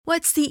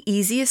What's the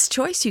easiest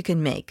choice you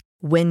can make?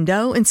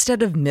 Window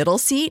instead of middle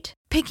seat?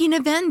 Picking a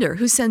vendor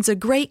who sends a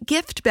great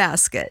gift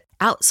basket?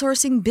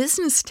 Outsourcing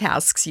business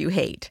tasks you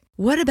hate?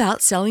 What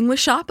about selling with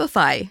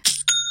Shopify?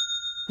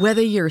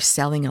 Whether you're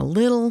selling a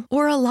little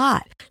or a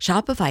lot,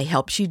 Shopify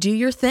helps you do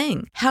your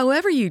thing,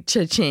 however you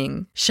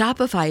cha-ching.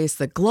 Shopify is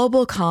the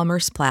global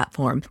commerce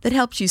platform that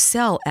helps you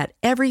sell at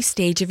every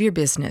stage of your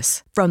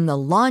business. From the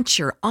launch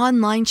your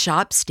online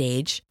shop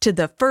stage to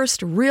the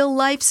first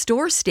real-life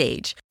store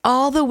stage,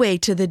 all the way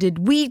to the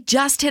did we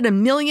just hit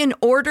 1 million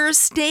orders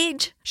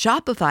stage.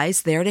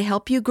 Shopify's there to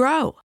help you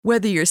grow.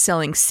 Whether you're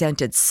selling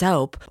scented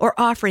soap or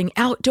offering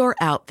outdoor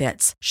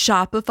outfits,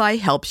 Shopify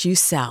helps you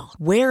sell.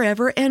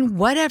 Wherever and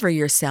whatever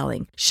you're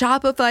selling,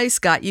 Shopify's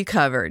got you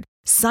covered.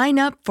 Sign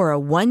up for a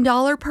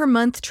 $1 per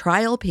month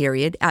trial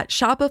period at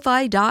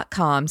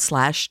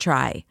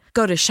shopify.com/try.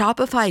 Go to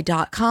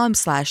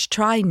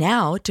shopify.com/try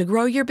now to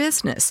grow your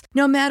business,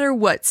 no matter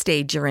what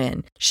stage you're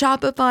in.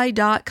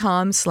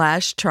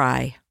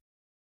 Shopify.com/try.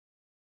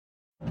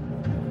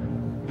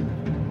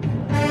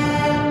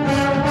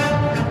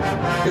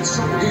 It's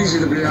so easy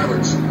to be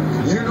average.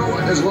 You know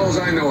it as well as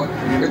I know it.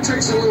 It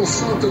takes a little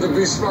something to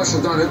be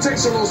special, Don. It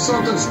takes a little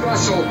something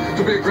special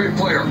to be a great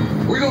player.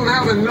 We don't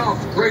have enough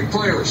great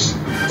players.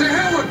 To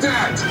hell with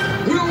that!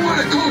 We don't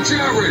want to coach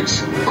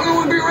average. I don't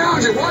want to be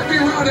around you. Why be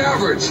around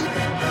average?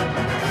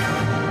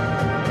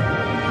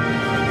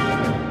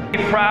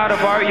 Proud of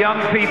our young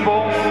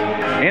people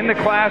in the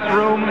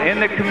classroom, in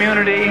the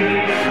community,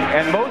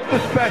 and most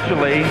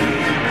especially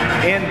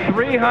in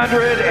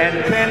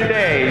 310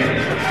 days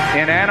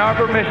in Ann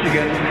Arbor,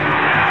 Michigan,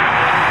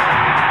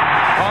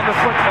 on the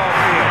football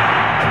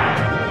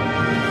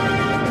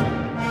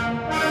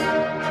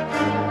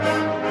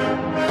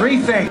field. Three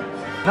things.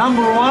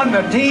 Number one,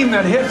 the team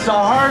that hits the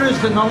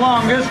hardest and the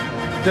longest,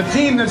 the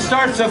team that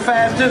starts the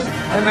fastest,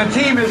 and the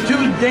team is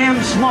too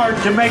damn smart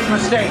to make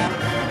mistakes.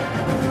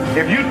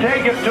 If you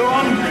take it to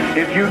them,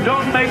 if you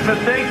don't make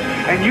mistakes,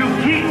 and you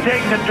keep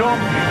taking it to them,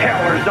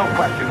 hell, there's no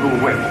question who will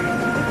win.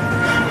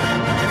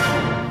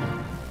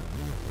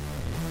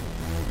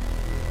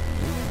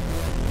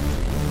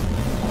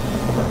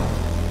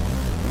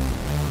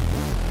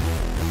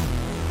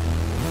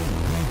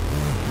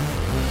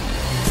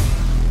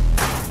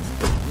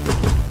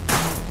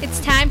 It's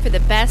time for the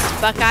best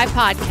Buckeye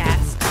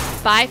podcast.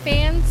 By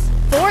fans,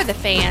 for the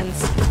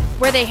fans,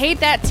 where they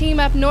hate that team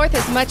up north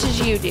as much as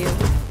you do.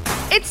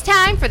 It's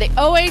time for the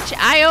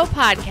OHIO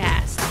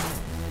podcast.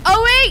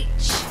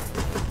 OH!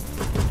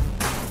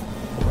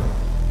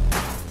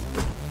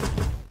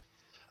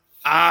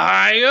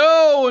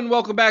 IO, and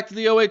welcome back to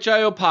the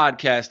OHIO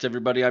podcast,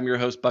 everybody. I'm your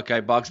host,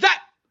 Buckeye Boggs.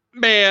 That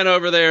man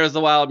over there is the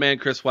Wild Man,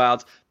 Chris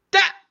Wilds.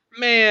 That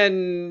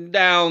man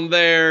down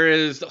there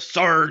is the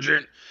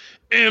Sergeant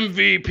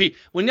MVP.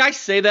 When I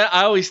say that,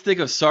 I always think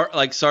of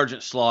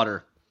Sergeant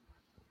Slaughter.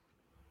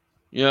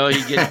 You know,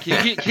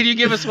 can you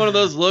give us one of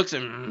those looks?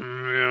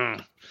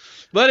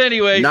 But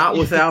anyway, not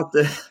without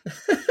the.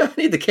 I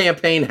need the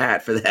campaign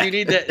hat for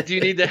that. Do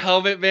you need the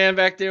helmet, man,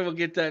 back there? We'll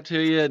get that to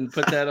you and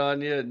put that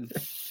on you. And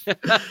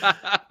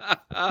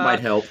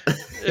might help.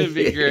 It'd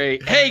be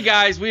great. Hey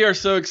guys, we are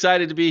so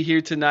excited to be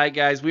here tonight,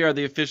 guys. We are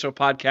the official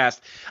podcast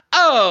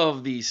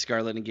of the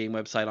Scarlet and Game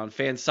website on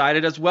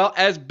Fansided, as well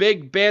as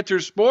Big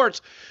Banter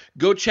Sports.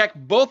 Go check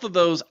both of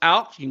those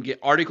out. You can get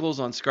articles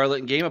on Scarlet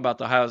and Game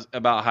about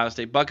Ohio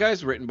State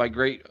Buckeyes, written by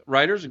great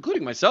writers,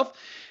 including myself.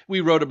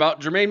 We wrote about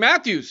Jermaine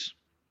Matthews.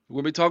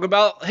 We'll be talking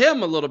about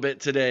him a little bit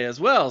today as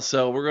well.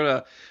 So we're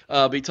going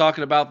to be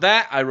talking about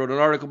that. I wrote an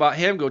article about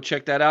him. Go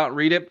check that out and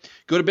read it.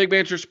 Go to Big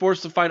Banter Sports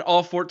to find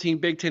all 14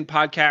 Big Ten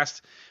podcasts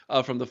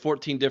from the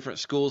 14 different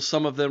schools.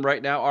 Some of them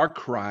right now are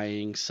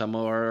crying. Some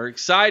are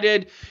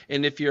excited.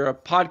 And if you're a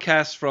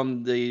podcast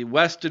from the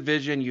West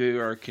Division, you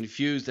are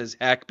confused as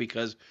heck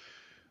because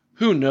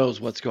who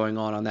knows what's going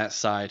on that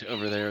side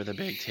over there, the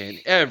Big Ten.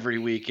 Every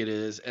week it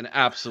is an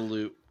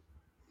absolute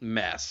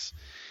mess.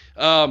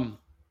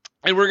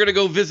 And we're going to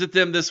go visit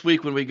them this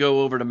week when we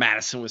go over to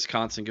Madison,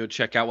 Wisconsin. Go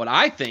check out what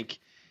I think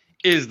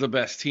is the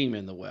best team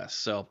in the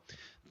West. So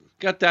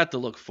got that to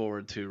look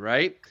forward to,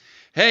 right?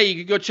 Hey,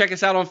 you can go check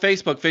us out on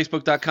Facebook,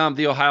 facebook.com,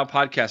 The Ohio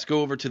Podcast.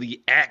 Go over to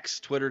the X,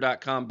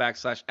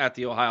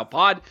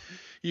 twitter.com/@TheOhioPod.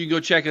 You can go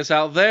check us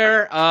out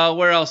there.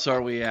 Where else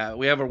are we at?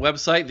 We have our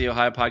website,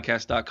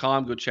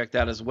 theohiopodcast.com. Go check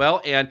that as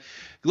well. And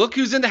look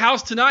who's in the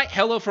house tonight.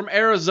 Hello from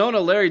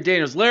Arizona, Larry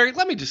Daniels. Larry,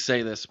 let me just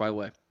say this, by the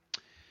way.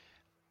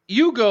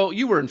 You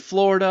were in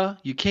Florida,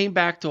 you came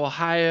back to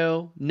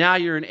Ohio, now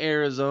you're in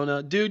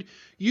Arizona. Dude,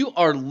 you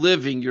are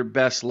living your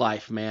best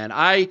life, man.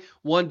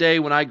 One day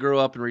when I grow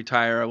up and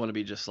retire, I want to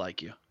be just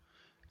like you.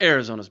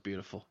 Arizona's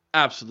beautiful.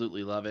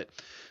 Absolutely love it.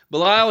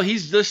 Belial,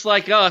 he's just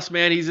like us,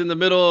 man. He's in the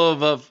middle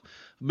of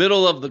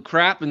the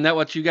crap. Isn't that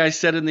what you guys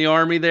said in the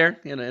Army there?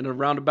 In a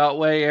roundabout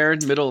way, Aaron?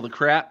 Middle of the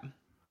crap?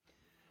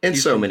 In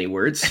so many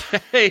words.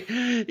 Hey,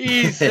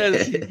 he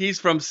says he's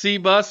from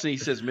C-Bus, and he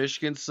says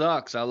Michigan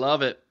sucks. I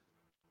love it.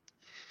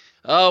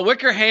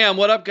 Wickerham,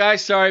 what up,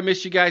 guys? Sorry I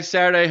missed you guys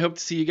Saturday. Hope to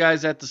see you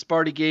guys at the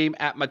Sparty game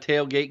at my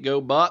tailgate.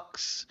 Go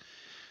Bucks.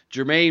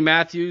 Jermaine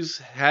Matthews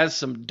has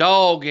some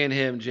dog in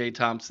him, Jay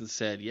Thompson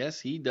said. Yes,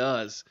 he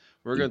does.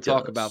 We're going to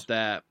talk about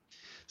that.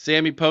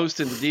 Sammy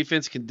Poston, the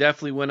defense can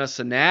definitely win us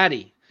a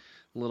natty.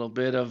 A little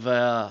bit of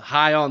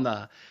high on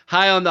the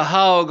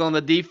hog on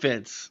the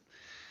defense.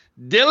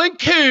 Dylan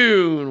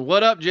Kuhn,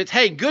 what up, Jets?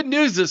 Hey, good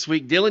news this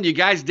week, Dylan. You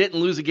guys didn't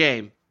lose a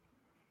game.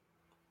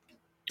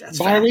 That's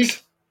bye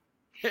week.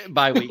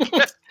 Bye week.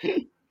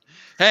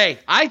 Hey,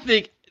 I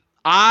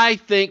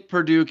think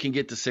Purdue can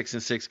get to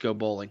 6-6, go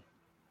bowling.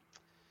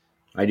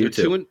 I do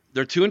too.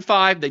 They're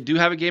 2-5. They do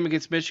have a game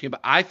against Michigan, but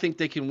I think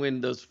they can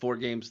win those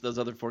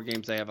other 4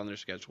 games they have on their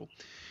schedule.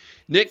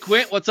 Nick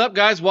Quint, what's up,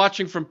 guys?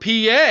 Watching from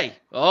PA.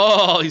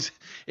 Oh, he's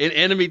in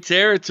enemy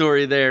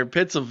territory there,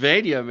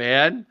 Pennsylvania,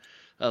 man.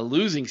 A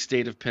losing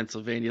state of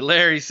Pennsylvania.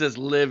 Larry says,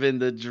 living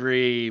the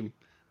dream.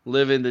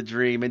 Living the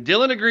dream. And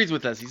Dylan agrees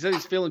with us. He said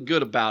he's feeling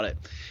good about it.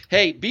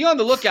 Hey, be on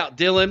the lookout,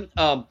 Dylan.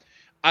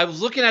 I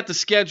was looking at the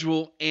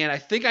schedule, and I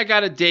think I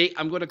got a date.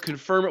 I'm going to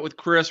confirm it with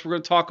Chris. We're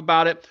going to talk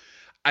about it.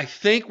 I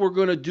think we're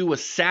going to do a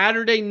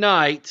Saturday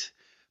night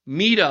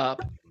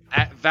meetup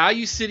at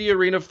Value City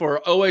Arena for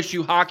an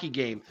OSU hockey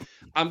game.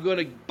 I'm going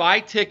to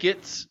buy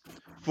tickets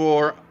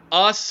for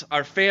us,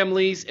 our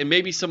families, and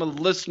maybe some of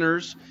the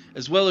listeners,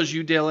 as well as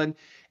you, Dylan.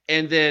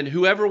 And then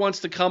whoever wants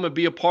to come and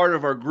be a part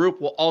of our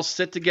group, we'll all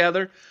sit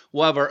together.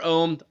 We'll have our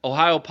own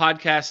Ohio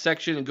podcast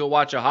section and go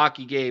watch a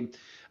hockey game.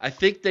 I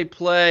think they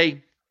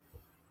play,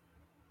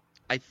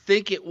 I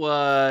think it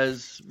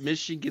was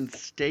Michigan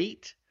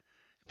State.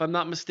 If I'm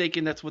not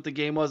mistaken, that's what the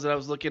game was that I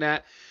was looking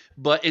at.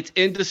 But it's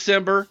in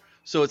December,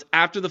 so it's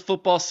after the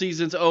football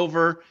season's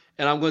over,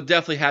 and I'm going to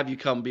definitely have you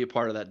come be a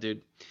part of that,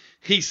 dude.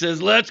 He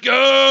says, let's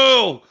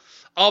go!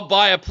 I'll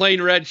buy a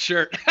plain red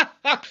shirt.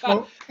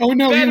 Oh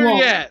no, Better you won't.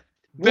 yet,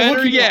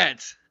 better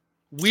yet,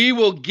 we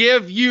will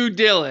give you,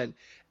 Dylan,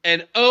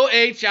 an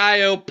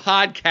OHIO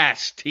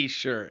podcast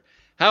t-shirt.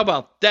 How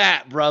about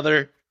that,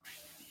 brother?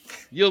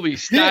 You'll be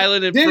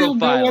styling and Didn't know what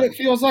profiling. it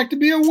feels like to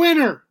be a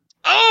winner.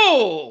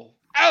 Oh!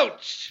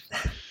 Ouch!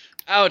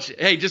 Ouch.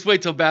 Hey, just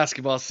wait till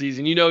basketball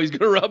season. You know he's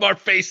going to rub our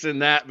face in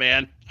that,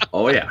 man.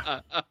 Oh, yeah.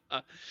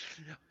 All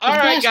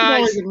right, Basketball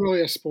guys. isn't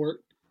really a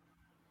sport.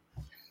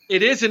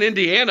 It is in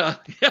Indiana.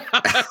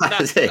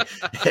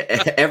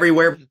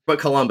 Everywhere but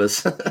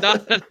Columbus.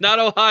 not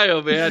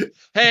Ohio, man.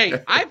 Hey,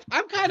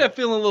 I'm kind of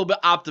feeling a little bit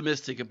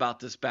optimistic about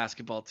this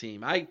basketball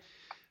team.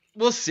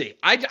 We'll see.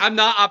 I'm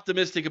not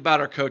optimistic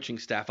about our coaching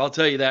staff. I'll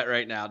tell you that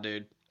right now,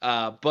 dude.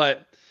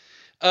 But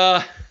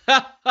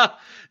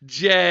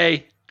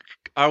Jay,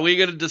 are we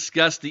going to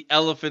discuss the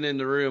elephant in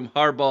the room?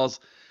 Harbaugh's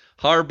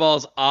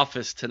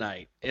office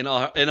tonight. In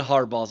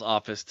Harbaugh's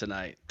office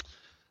tonight.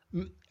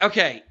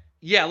 Okay.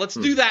 Yeah, let's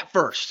do that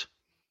first.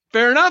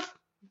 Fair enough?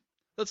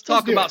 Let's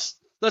talk about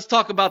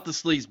the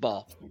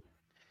sleazeball.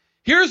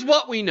 Here's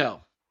what we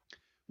know.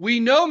 We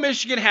know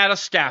Michigan had a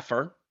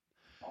staffer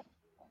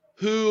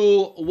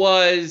who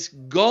was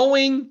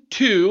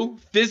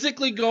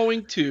physically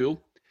going to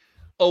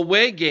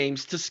away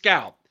games to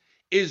scout.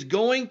 Is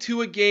going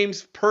to a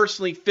games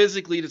personally,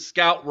 physically to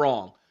scout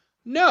wrong?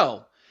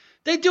 No.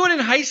 They do it in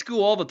high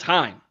school all the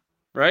time,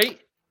 right?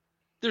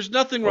 There's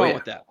nothing wrong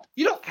with that.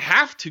 You don't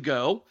have to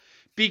go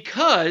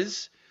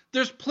because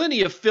there's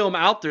plenty of film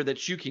out there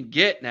that you can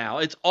get now.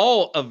 It's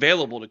all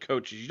available to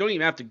coaches. You don't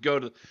even have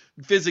to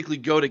physically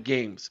go to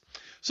games.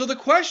 So the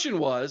question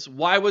was,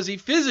 why was he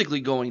physically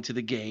going to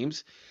the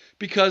games?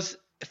 Because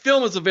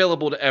film is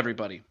available to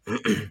everybody.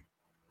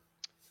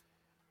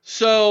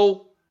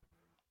 So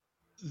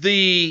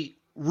the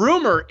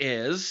rumor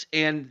is,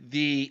 and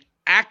the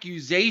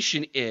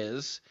accusation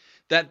is,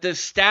 that the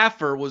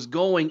staffer was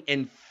going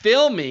and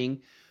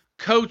filming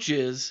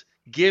coaches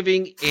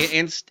giving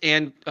and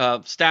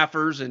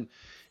staffers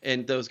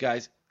and those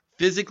guys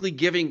physically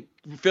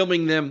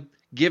filming them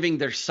giving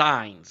their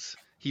signs.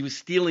 He was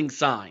stealing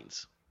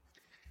signs.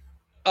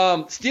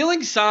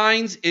 Stealing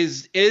signs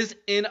is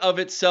in of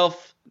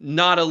itself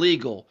not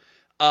illegal.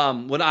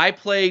 When I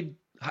played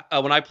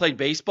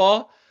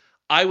baseball,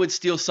 I would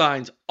steal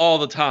signs all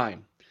the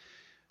time.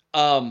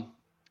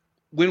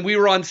 When we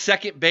were on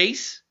second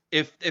base,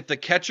 if the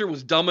catcher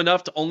was dumb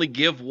enough to only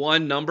give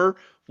one number,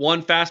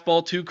 1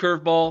 fastball, 2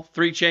 curveball,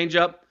 3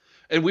 changeup,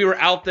 and we were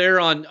out there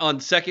on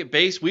second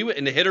base,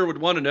 and the hitter would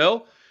want to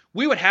know,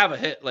 we would have a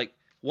hit, like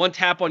 1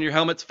 tap on your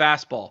helmet's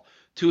fastball,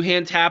 2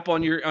 hand tap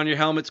on your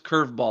helmet's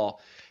curveball,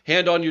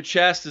 hand on your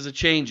chest is a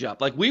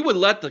changeup. Like, we would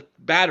let the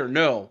batter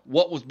know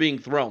what was being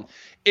thrown.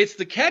 It's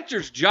the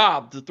catcher's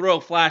job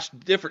to flash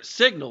different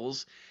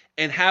signals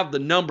and have the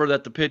number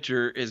that the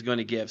pitcher is going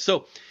to give.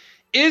 So,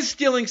 is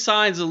stealing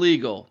signs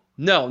illegal?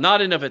 No,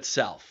 not in of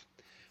itself.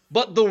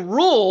 But the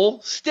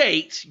rule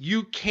states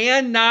you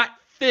cannot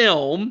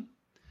film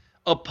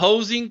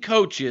opposing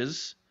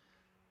coaches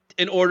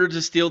in order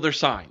to steal their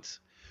signs,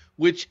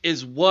 which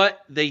is what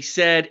they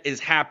said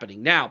is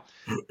happening. Now,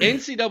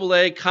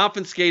 NCAA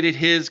confiscated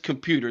his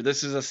computer.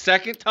 This is a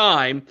second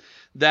time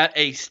that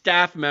a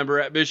staff member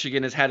at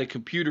Michigan has had a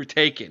computer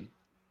taken.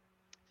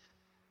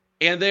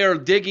 And they are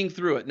digging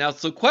through it. Now,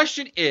 so the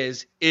question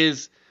is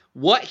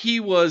what he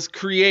was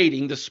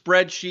creating, the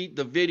spreadsheet,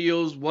 the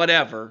videos,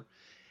 whatever,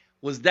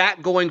 was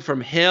that going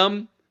from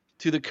him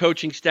to the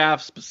coaching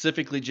staff,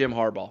 specifically Jim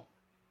Harbaugh?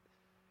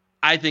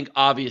 I think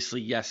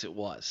obviously, yes, it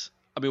was.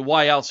 I mean,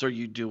 why else are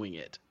you doing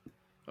it?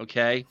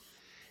 Okay?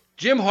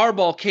 Jim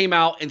Harbaugh came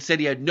out and said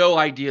he had no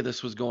idea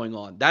this was going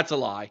on. That's a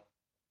lie.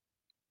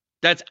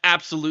 That's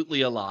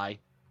absolutely a lie.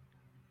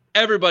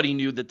 Everybody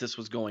knew that this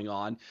was going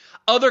on.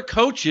 Other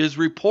coaches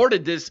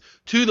reported this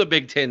to the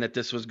Big Ten that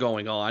this was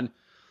going on.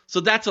 So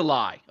that's a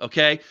lie,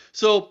 okay?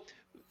 So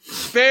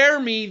spare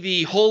me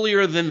the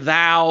holier than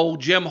thou,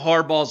 Jim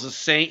Harbaugh's a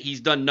saint,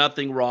 he's done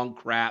nothing wrong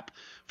crap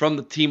from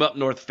the Team Up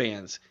North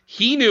fans.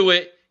 He knew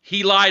it.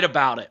 He lied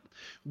about it,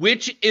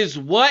 which is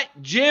what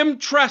Jim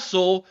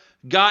Tressel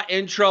got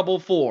in trouble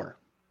for.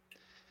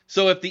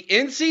 So if the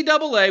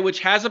NCAA,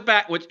 which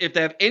if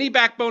they have any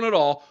backbone at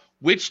all,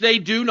 which they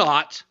do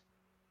not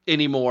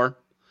anymore,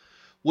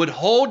 would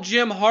hold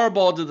Jim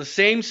Harbaugh to the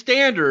same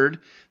standard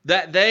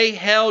that they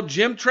held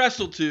Jim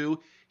Tressel to,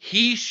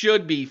 he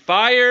should be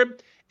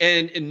fired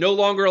and no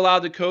longer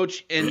allowed to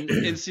coach in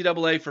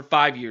NCAA for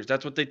 5 years.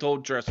 That's what they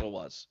told Tressel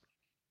was.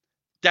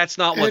 That's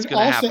not what's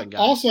going to happen, guys.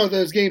 Also,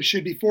 those games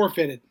should be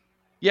forfeited.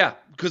 Yeah,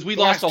 because we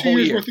The lost a last whole 2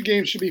 years year. worth of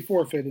games should be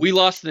forfeited. We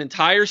lost an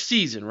entire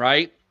season,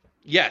 right?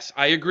 Yes,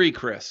 I agree,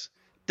 Chris.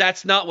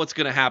 That's not what's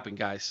going to happen,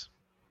 guys.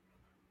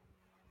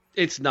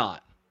 It's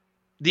not.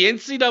 The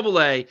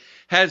NCAA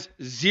has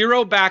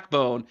zero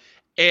backbone,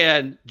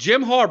 and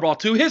Jim Harbaugh,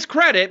 to his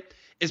credit,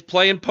 is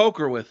playing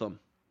poker with them.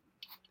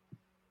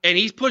 And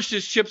he's pushed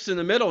his chips in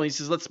the middle, and he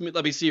says,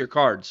 let me see your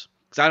cards,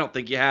 because I don't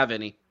think you have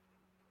any.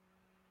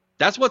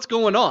 That's what's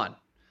going on.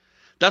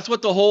 That's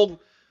what the whole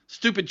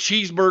stupid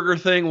cheeseburger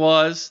thing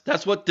was.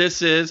 That's what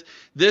this is.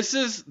 This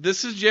is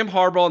Jim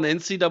Harbaugh and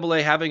the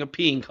NCAA having a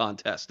peeing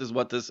contest is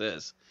what this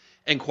is.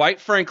 And quite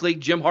frankly,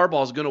 Jim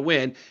Harbaugh is going to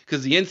win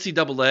because the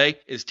NCAA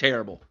is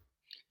terrible.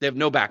 They have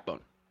no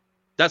backbone.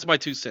 That's my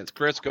 2 cents.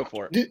 Chris, go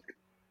for it.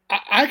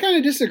 I kind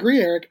of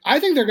disagree, Eric. I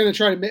think they're going to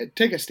try to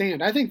take a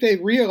stand. I think they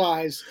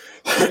realize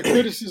the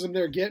criticism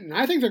they're getting.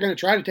 I think they're going to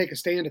try to take a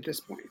stand at this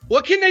point.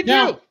 What can they do?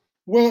 Now,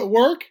 will it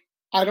work?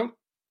 I don't.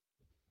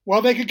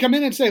 Well, they could come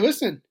in and say,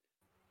 listen,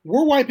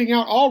 we're wiping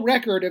out all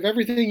record of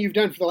everything you've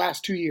done for the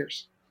last 2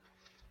 years.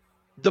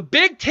 The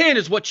Big Ten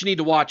is what you need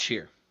to watch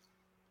here.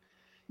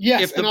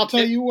 Yes, and I'll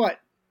tell you what.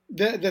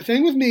 The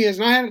thing with me is,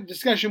 and I had a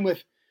discussion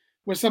with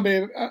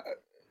somebody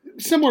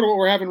similar to what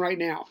we're having right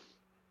now,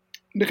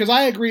 because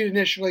I agreed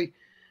initially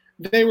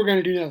they were going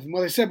to do nothing.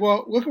 Well, they said,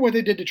 well, look at what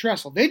they did to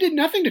Tressel. They did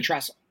nothing to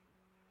Tressel.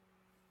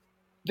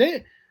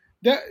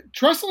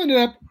 Tressel ended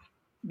up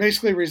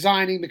basically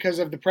resigning because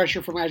of the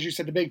pressure from, as you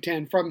said, the Big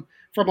Ten from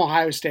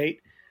Ohio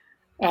State.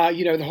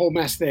 The whole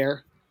mess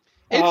there.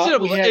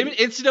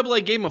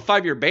 NCAA gave him a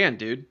 5-year ban,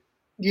 dude.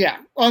 Yeah,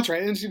 that's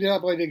right.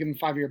 NCAA did give him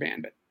a 5-year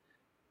ban, but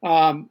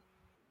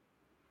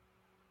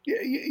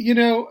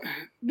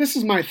this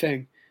is my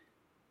thing.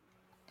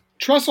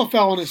 Tressel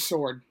fell on his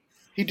sword.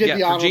 He did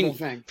the honorable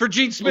thing. For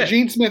Gene Smith. For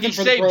Gene Smith and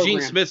for the program. He saved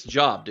Gene Smith's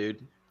job,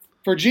 dude.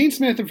 For Gene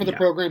Smith and for the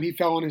program, he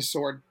fell on his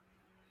sword.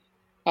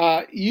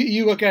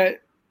 You look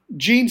at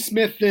Gene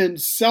Smith then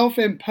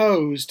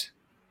self-imposed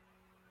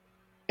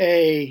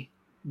a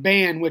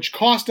ban which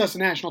cost us a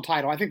national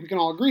title. I think we can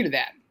all agree to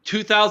that.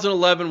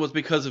 2011 was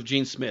because of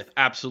Gene Smith.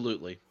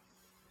 Absolutely.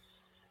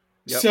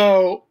 Yep.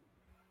 So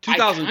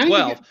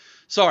 2012.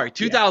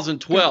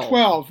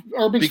 2012,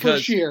 Urban's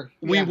first year.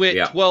 We went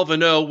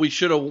 12-0. We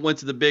should have went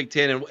to the Big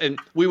Ten, and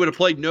we would have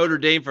played Notre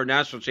Dame for a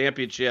national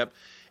championship,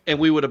 and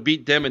we would have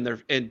beat them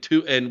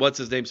and what's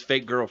his name's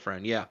fake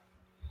girlfriend. Yeah.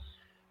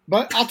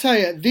 But I'll tell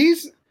you,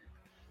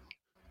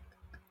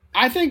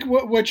 I think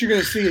what you're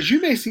going to see is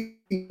you may see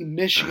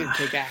Michigan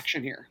take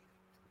action here.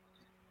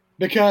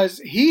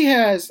 Because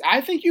I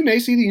think you may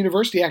see the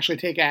university actually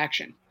take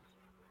action.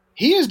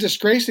 He is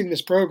disgracing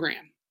this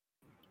program.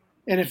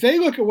 And if they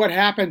look at what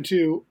happened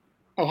to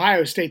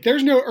Ohio State,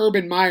 there's no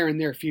Urban Meyer in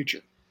their future.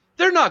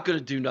 They're not going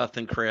to do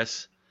nothing,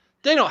 Chris.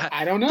 They don't.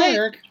 I don't know,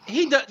 Eric.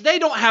 They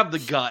don't have the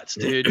guts,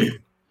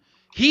 dude.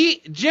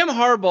 Jim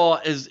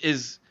Harbaugh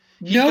is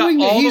knowing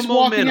that he's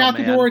walking out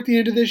the door at the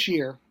end of this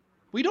year.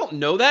 We don't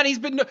know that he's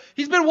been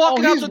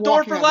walking out the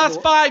door for the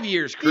last 5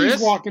 years, Chris.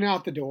 He's walking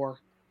out the door.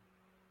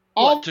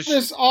 All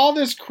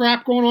this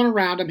crap going on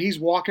around him, he's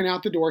walking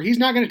out the door. He's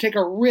not going to take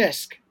a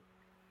risk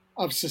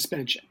of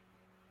suspension.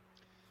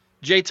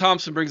 Jay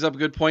Thompson brings up a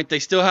good point. They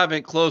still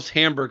haven't closed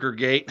Hamburger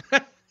Gate.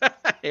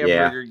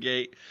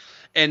 Gate.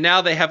 And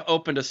now they have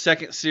opened a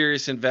second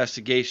serious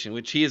investigation,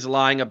 which he is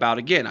lying about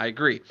again. I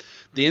agree.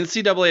 The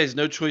NCAA has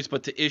no choice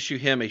but to issue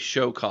him a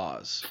show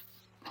cause.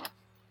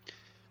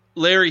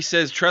 Larry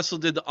says Tressel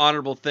did the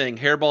honorable thing.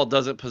 Hairball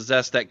doesn't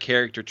possess that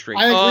character trait.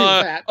 I agree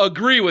with that.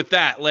 Agree with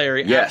that,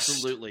 Larry. Yes.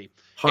 Absolutely.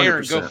 100%.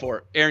 Aaron, go for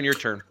it. Aaron, your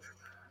turn.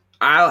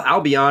 I'll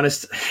be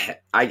honest.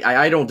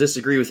 I don't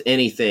disagree with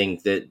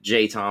anything that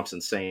Jay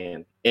Thompson's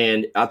saying.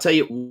 And I'll tell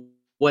you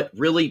what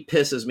really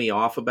pisses me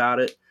off about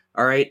it,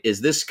 all right,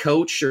 is this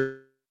coach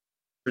or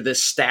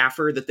this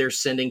staffer that they're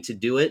sending to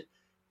do it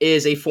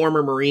is a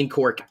former Marine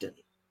Corps captain.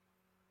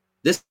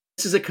 This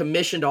is a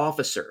commissioned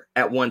officer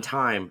at one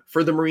time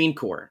for the Marine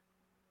Corps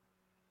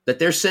that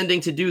they're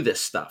sending to do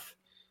this stuff.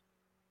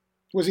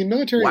 Was he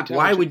military intelligence?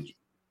 Why would?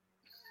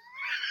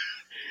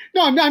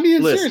 No, I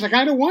mean, it's serious. I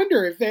kind of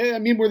wonder if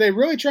were they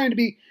really trying to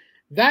be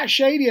that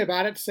shady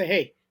about it to say,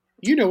 hey,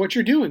 you know what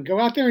you're doing. Go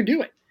out there and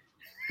do it.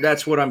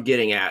 That's what I'm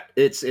getting at.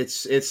 It's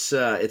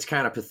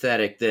kind of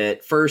pathetic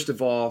that, first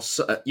of all,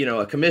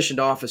 a commissioned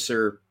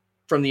officer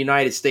from the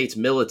United States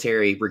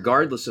military,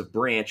 regardless of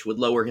branch, would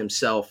lower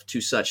himself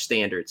to such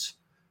standards.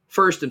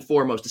 First and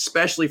foremost,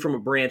 especially from a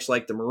branch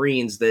like the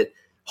Marines that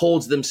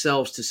holds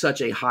themselves to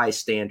such a high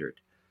standard.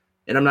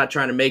 And I'm not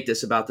trying to make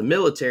this about the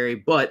military,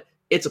 but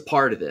it's a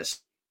part of this.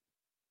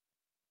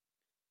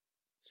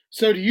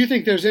 So do you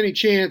think there's any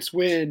chance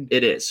when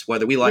it is,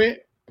 whether we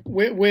like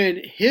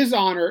when his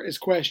honor is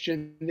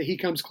questioned, that he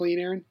comes clean,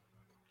 Aaron?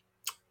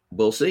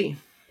 We'll see.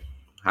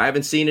 I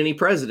haven't seen any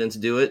presidents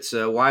do it,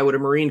 so why would a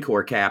Marine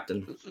Corps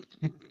captain?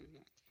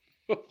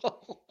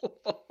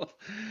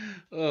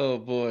 Oh,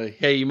 boy.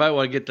 Hey, you might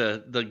want to get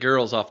the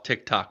girls off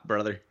TikTok,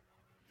 brother.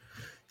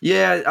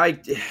 Yeah,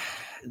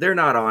 they're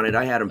not on it.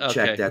 I had them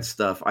check that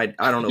stuff. I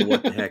don't know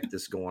what the heck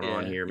is going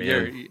on here,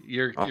 man.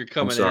 You're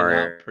coming in and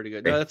out pretty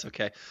good. No, that's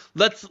okay.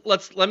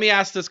 Let me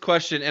ask this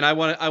question, and I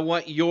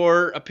want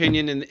your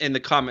opinion in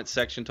the comments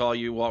section to all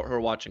you who are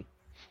watching.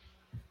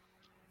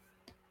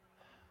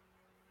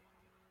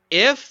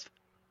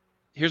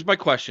 Here's my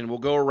question. We'll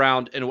go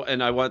around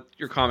and I want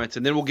your comments,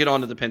 and then we'll get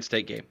on to the Penn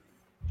State game.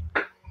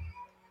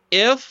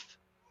 If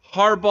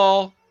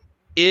Harbaugh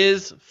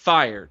is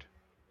fired,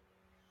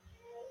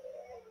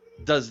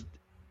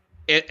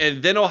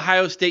 and then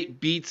Ohio State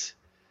beats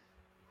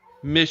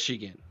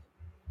Michigan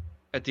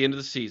at the end of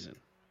the season,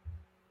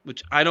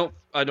 which I don't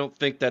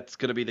think that's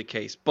going to be the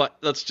case. But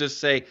let's just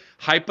say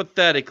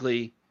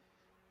hypothetically,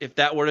 if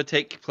that were to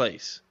take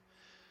place,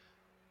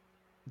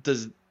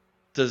 does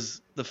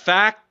the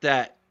fact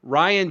that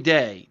Ryan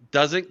Day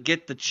doesn't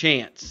get the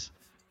chance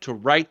to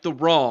right the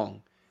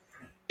wrong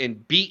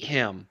and beat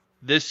him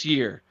this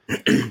year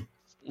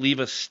leave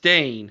a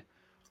stain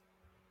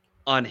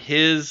on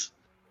his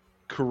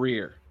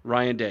career,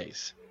 Ryan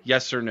Day's?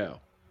 Yes or no,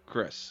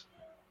 Chris?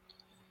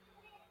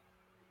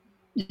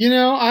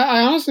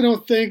 I honestly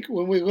don't think,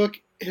 when we look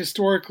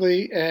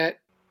historically at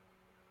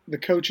the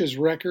coaches'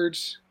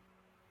 records,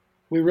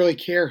 we really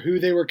care who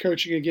they were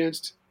coaching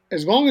against.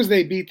 As long as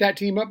they beat that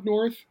team up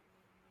north,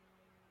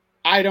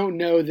 I don't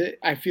know that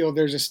I feel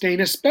there's a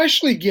stain,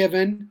 especially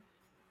given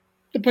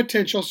the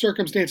potential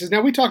circumstances.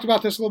 Now, we talked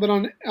about this a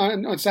little bit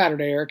on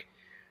Saturday, Eric.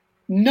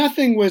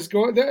 Nothing was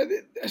going.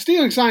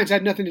 Stealing signs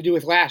had nothing to do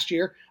with last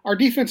year. Our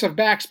defensive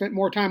backs spent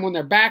more time on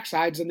their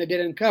backsides than they did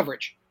in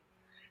coverage.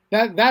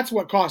 That's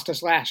what cost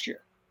us last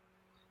year.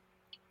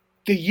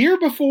 The year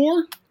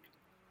before,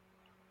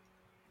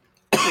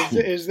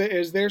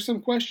 is there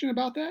some question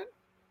about that?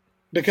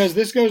 Because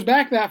this goes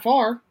back that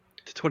far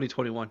to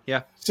 2021.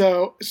 Yeah.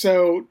 So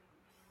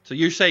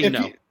you're saying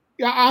no?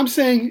 I'm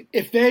saying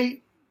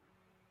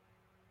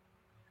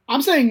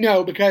I'm saying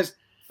no, because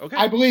okay.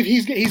 I believe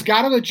he's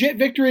got a legit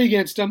victory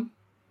against him.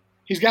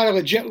 He's got a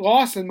legit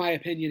loss, in my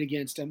opinion,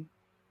 against him.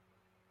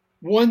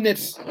 One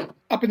that's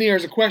up in the air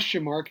as a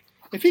question mark.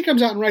 If he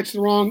comes out and rights the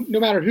wrong, no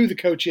matter who the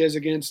coach is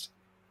against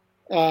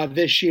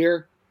this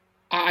year,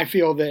 I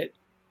feel that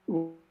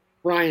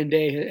Ryan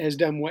Day has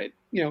done what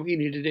he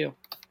needed to do.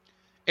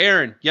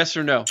 Aaron, yes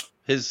or no?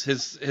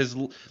 His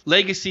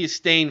legacy is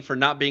stained for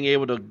not being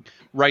able to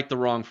right the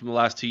wrong from the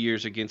last 2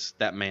 years against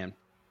that man.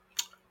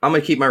 I'm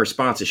going to keep my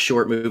responses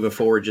short moving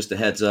forward, just a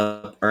heads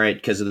up, all right,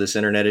 because of this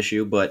internet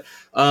issue. But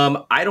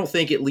I don't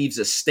think it leaves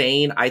a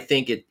stain. I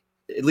think it,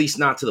 at least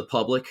not to the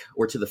public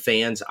or to the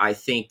fans, I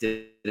think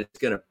that it's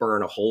going to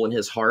burn a hole in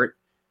his heart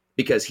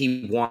because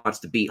he wants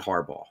to beat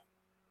Harbaugh.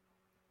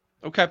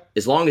 Okay.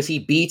 As long as he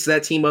beats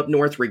that team up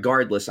north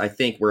regardless, I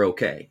think we're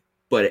okay.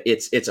 But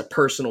it's a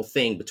personal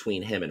thing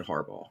between him and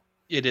Harbaugh.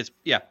 It is,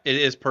 yeah, it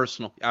is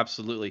personal,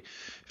 absolutely.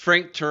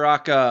 Frank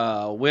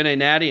Taraka, win a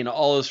natty and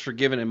all is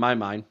forgiven in my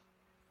mind.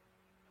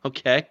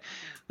 Okay,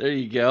 there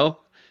you go.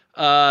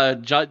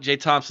 Jay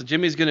Thompson,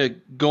 Jimmy's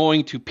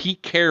going to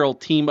Pete Carroll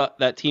team up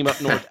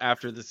north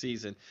after the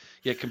season.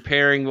 Yeah,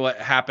 comparing what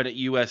happened at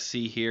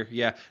USC here.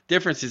 Yeah,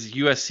 difference is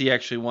USC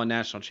actually won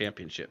national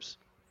championships.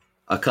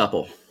 A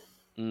couple.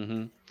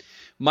 Mm-hmm.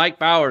 Mike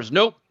Bowers,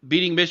 nope.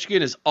 Beating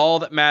Michigan is all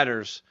that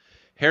matters.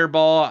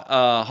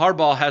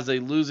 Harbaugh has a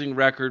losing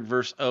record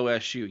versus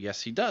OSU.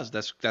 Yes, he does.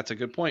 That's a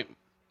good point,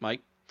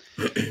 Mike.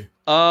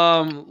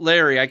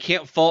 Larry, I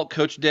can't fault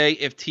Coach Day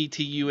if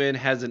TTUN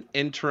has an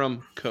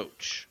interim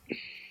coach.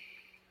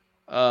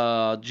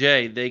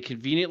 Jay, they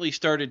conveniently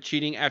started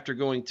cheating after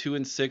going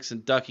 2-6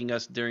 and ducking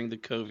us during the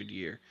COVID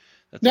year.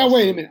 Now,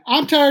 wait a minute.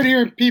 I'm tired of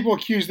hearing people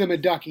accuse them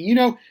of ducking.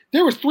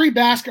 There was 3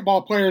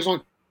 basketball players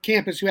on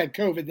campus who had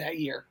COVID that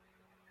year.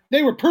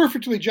 They were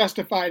perfectly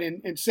justified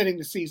in sitting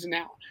the season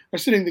out or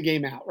sitting the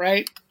game out,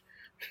 right?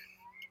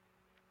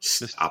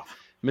 Stop.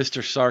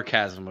 Mr.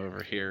 Sarcasm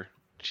over here.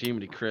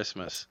 Jiminy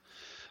Christmas.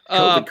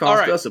 COVID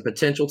cost us a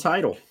potential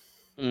title.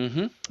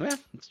 Mm-hmm. Yeah,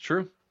 it's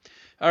true.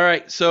 All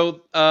right.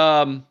 So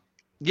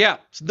Yeah,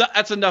 so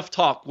that's enough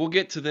talk. We'll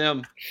get to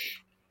them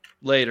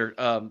later.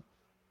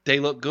 They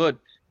look good.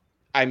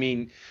 I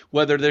mean,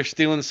 whether they're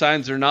stealing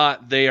signs or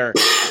not, they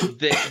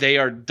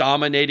are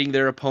dominating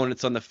their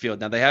opponents on the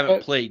field. Now, they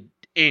haven't played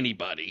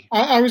anybody.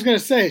 I was going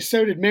to say,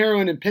 so did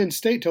Maryland and Penn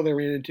State till they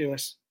ran into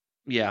us.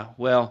 Yeah,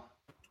 well,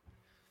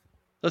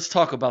 let's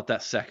talk about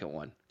that second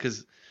one,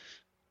 because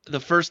the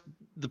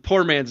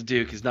poor man's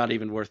Duke is not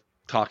even worth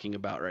talking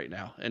about right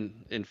now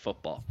in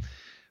football.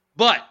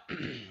 But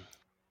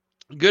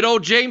good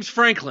old James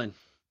Franklin,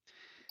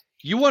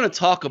 you want to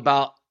talk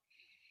about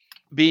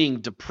being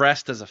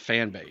depressed as a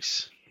fan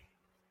base.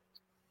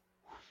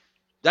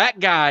 That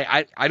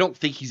guy, I don't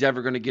think he's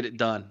ever going to get it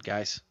done,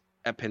 guys,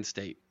 at Penn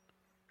State.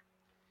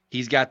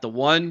 He's got the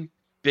one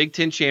Big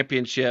Ten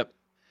championship,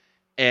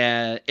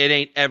 and it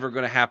ain't ever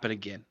going to happen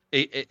again.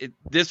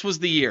 This was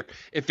the year.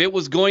 If it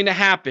was going to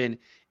happen,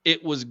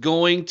 it was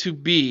going to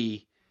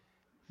be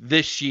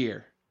this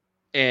year,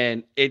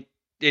 and it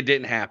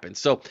didn't happen.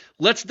 So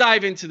let's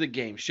dive into the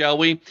game, shall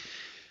we?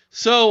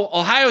 So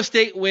Ohio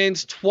State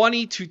wins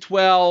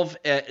 20-12.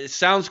 It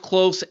sounds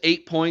close,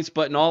 8 points,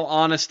 but in all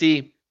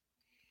honesty,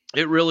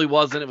 it really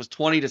wasn't. It was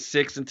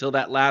 20-6 until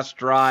that last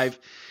drive.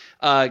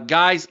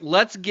 Guys,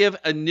 let's give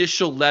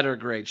initial letter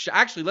grades.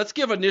 Actually, let's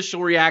give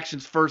initial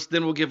reactions first,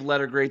 then we'll give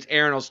letter grades.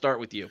 Aaron, I'll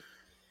start with you.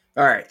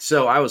 All right,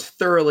 so I was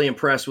thoroughly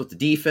impressed with the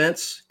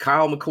defense.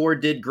 Kyle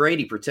McCord did great.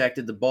 He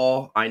protected the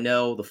ball. I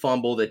know the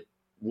fumble that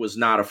was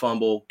not a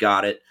fumble,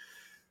 got it.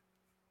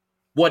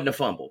 Wasn't a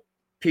fumble,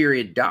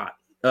 period, dot.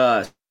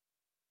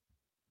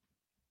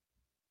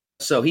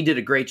 So he did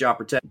a great job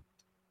protecting.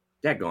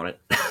 Daggone it.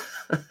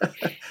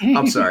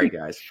 I'm sorry,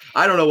 guys.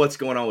 I don't know what's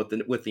going on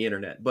with the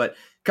internet, but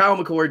Kyle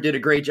McCord did a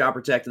great job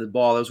protecting the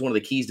ball. That was one of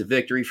the keys to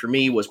victory for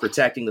me, was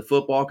protecting the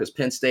football, because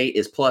Penn State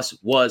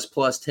was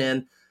plus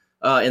 10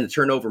 in the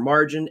turnover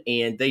margin,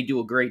 and they do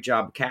a great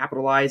job of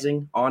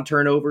capitalizing on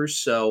turnovers.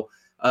 So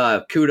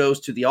kudos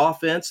to the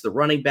offense. The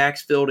running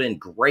backs filled in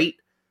great.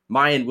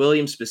 Mayan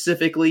Williams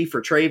specifically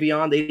for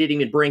Travion, they didn't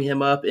even bring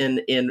him up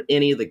in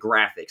any of the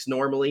graphics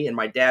normally, and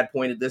my dad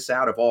pointed this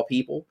out of all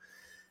people.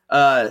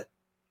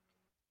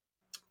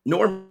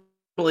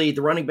 Normally,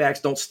 the running backs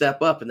don't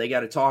step up, and they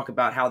got to talk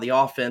about how the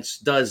offense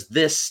does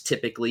this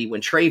typically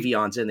when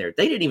Travion's in there.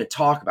 They didn't even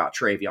talk about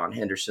Travion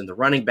Henderson. The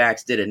running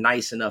backs did a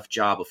nice enough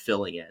job of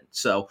filling in.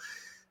 So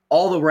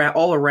all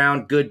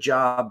around, good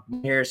job.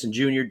 Harrison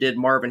Jr. did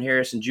Marvin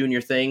Harrison Jr.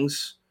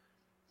 things,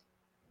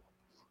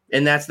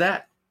 and that's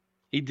that.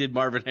 He did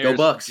Marvin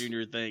Harrison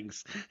Jr.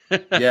 things.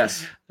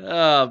 Yes.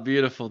 Oh,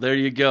 beautiful. There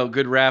you go.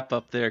 Good wrap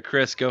up there.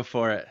 Chris, go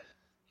for it.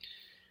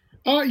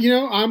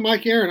 I'm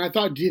like Aaron. I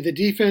thought the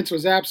defense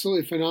was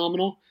absolutely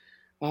phenomenal.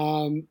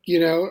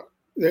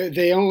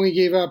 They only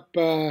gave up,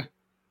 what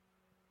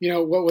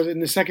was it in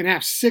the second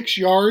half? 6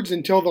 yards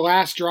until the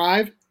last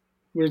drive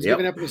was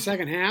given up in the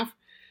second half.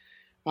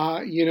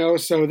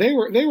 So they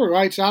were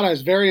lights out. I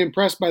was very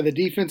impressed by the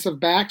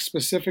defensive backs,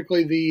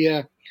 specifically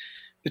the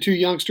two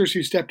youngsters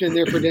who stepped in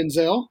there for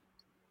Denzel.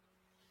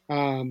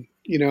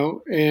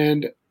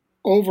 And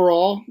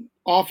overall,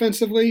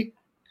 offensively,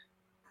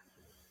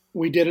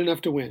 we did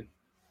enough to win.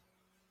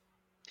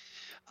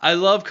 I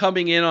love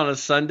coming in on a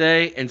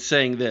Sunday and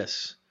saying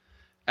this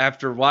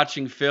after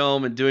watching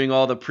film and doing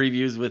all the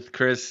previews with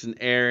Chris and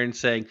Aaron,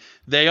 saying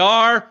they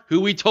are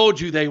who we told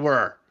you they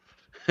were.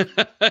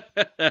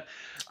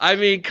 I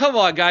mean, come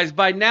on, guys.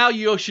 By now,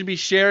 you should be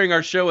sharing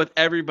our show with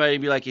everybody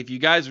and be like, if you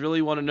guys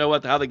really want to know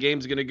how the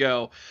game's going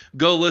to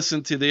go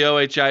listen to the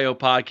OHIO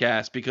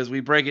podcast, because we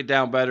break it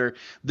down better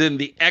than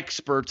the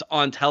experts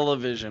on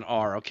television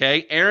are,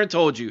 okay? Aaron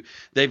told you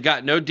they've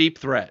got no deep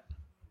threat.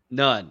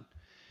 None.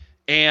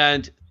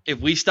 And if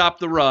we stop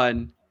the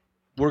run,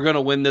 we're going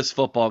to win this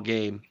football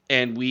game,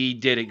 and we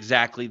did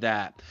exactly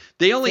that.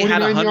 They only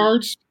had 100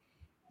 yards.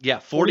 Yeah,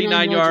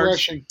 49 yards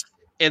rushing.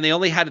 And they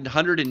only had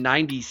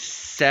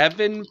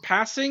 197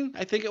 passing,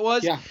 I think it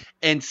was,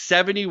 and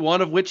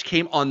 71 of which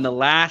came on the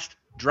last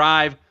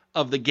drive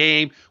of the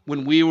game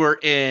when we were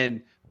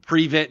in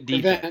prevent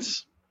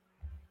defense.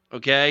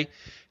 Okay,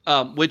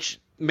 which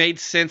made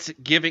sense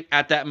giving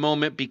at that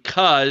moment,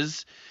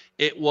 because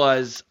it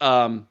was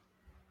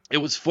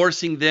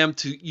forcing them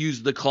to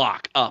use the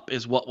clock up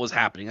is what was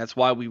happening. That's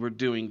why we were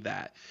doing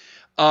that.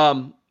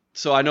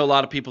 So I know a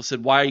lot of people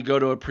said, why you go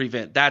to a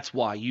prevent? That's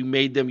why. You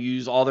made them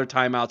use all their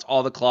timeouts,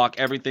 all the clock,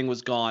 everything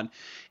was gone.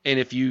 And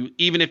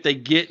even if they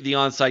get the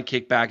onside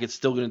kickback, it's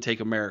still going to take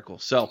a miracle.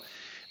 So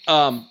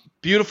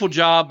beautiful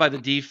job by the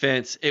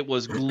defense. It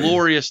was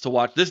glorious to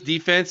watch. This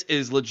defense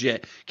is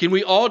legit. Can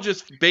we all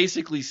just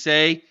basically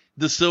say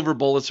the Silver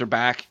Bullets are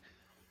back?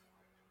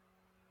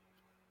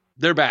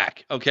 They're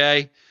back,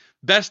 okay?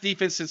 Best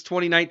defense since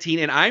 2019,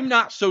 and I'm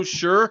not so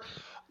sure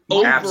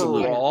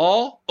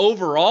overall.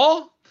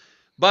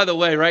 By the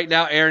way, right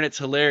now, Aaron, it's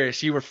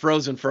hilarious. You were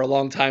frozen for a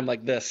long time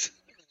like this.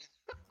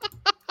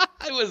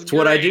 That's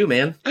what I do,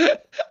 man. Can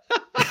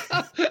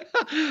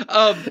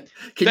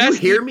you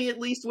hear me at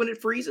least when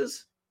it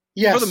freezes?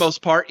 Yes. For the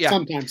most part, yeah.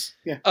 Sometimes,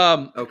 yeah.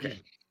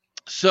 Okay.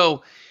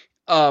 So,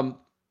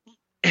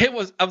 it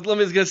was. I was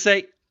going to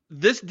say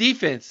this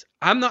defense,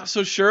 I'm not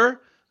so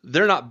sure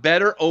they're not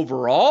better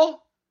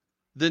overall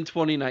than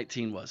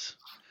 2019 was.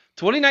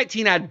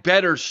 2019 had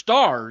better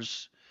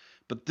stars,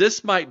 but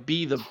this might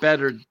be the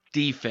better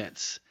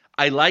defense.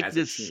 I like As a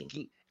this team.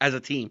 scheme as a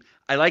team.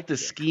 I like the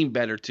scheme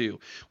better too.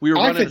 We I were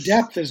like running the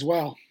depth as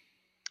well.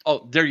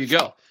 Oh, there you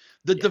go.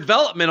 The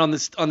development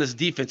on this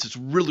defense is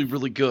really,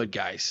 really good,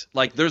 guys.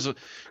 Like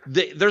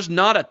there's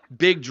not a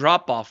big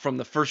drop off from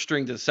the first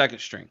string to the second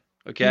string.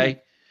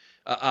 Okay,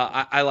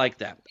 I like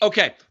that.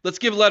 Okay, let's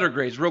give letter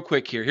grades real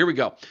quick here. Here we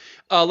go.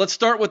 Let's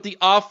start with the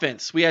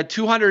offense. We had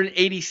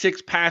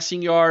 286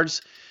 passing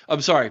yards.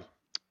 I'm sorry.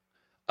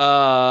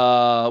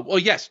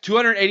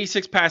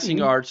 286 passing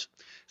yards,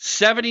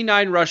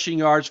 79 rushing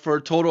yards for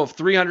a total of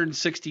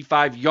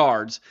 365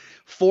 yards,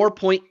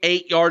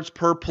 4.8 yards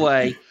per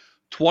play,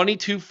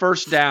 22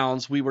 first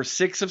downs. We were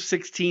 6 of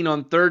 16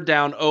 on third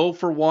down, 0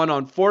 for 1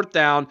 on fourth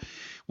down.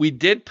 We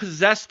did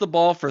possess the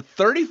ball for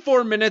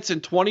 34 minutes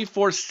and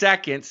 24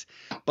 seconds,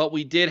 but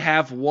we did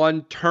have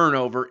one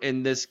turnover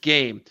in this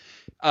game.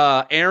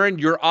 Aaron,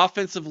 your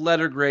offensive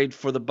letter grade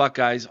for the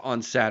Buckeyes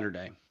on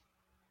Saturday.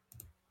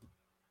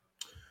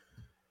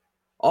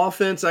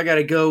 Offense, I got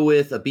to go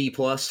with a B+.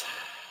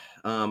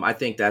 I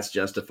think that's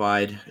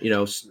justified.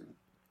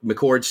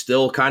 McCord's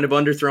still kind of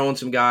underthrowing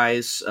some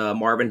guys.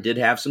 Marvin did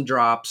have some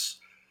drops.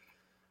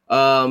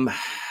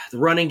 The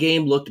running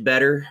game looked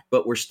better,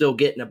 but we're still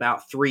getting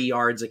about 3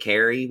 yards a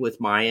carry with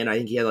Mayan. I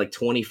think he had like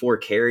 24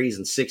 carries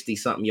and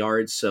 60-something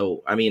yards.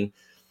 So, I mean,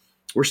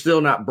 we're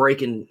still not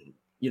breaking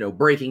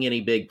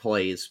any big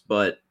plays,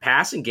 but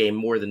passing game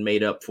more than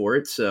made up for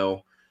it.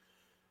 So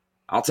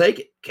I'll take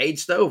it. Cade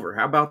Stover.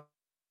 How about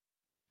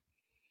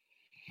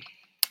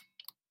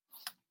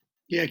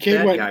Cade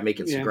that guy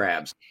making some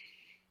grabs?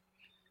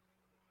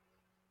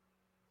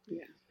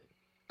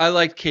 I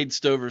liked Cade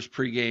Stover's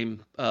pregame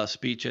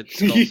speech at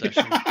Skull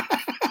Session.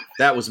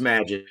 That was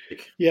magic.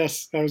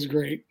 Yes, that was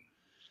great.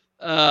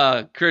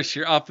 Chris,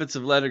 your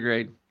offensive letter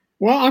grade.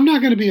 Well, I'm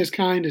not going to be as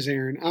kind as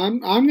Aaron.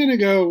 I'm going to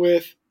go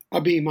with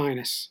a B-.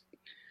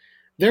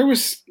 There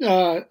was,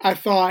 I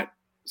thought,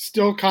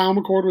 still Kyle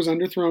McCord was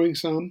underthrowing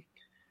some.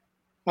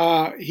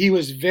 He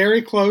was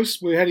very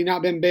close, had he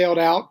not been bailed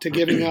out, to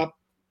giving up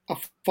a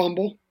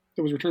fumble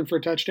that was returned for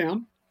a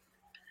touchdown.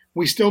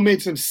 We still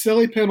made some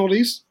silly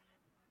penalties.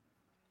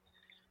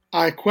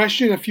 I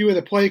question a few of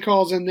the play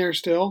calls in there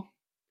still.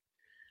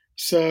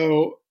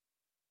 So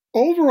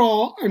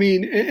overall, I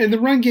mean, in the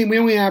run game, we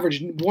only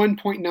averaged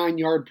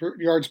 1.9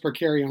 yards per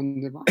carry on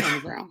the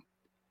ground.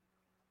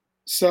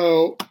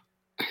 So,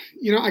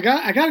 I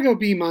got to go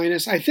B-.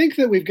 I think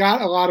that we've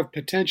got a lot of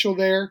potential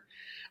there.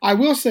 I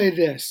will say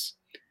this.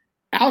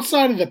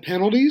 Outside of the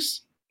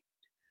penalties,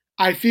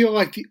 I feel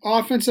like the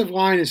offensive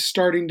line is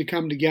starting to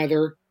come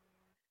together.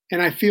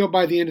 And I feel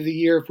by the end of the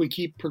year, if we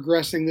keep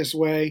progressing this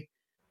way,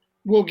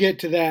 we'll get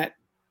to that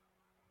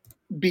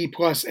B+,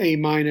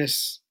 A-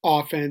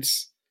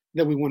 offense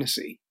that we want to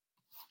see.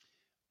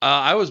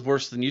 I was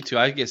worse than you two.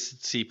 I guess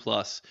it's C+.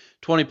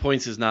 20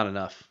 points is not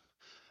enough.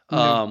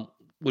 No.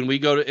 When we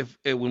go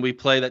to when we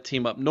play that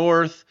team up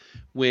north,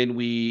 when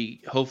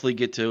we hopefully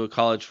get to a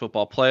college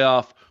football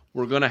playoff,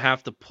 we're going to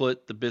have to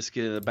put the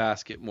biscuit in the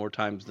basket more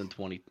times than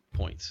 20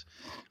 points.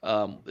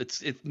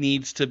 It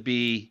needs to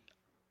be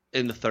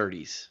in the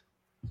 30s.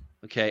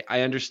 Okay, I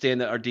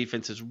understand that our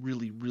defense is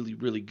really, really,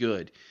 really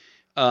good,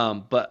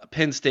 but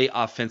Penn State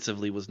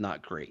offensively was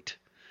not great.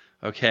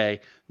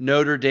 Okay,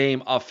 Notre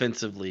Dame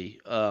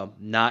offensively,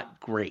 not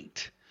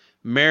great.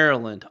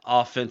 Maryland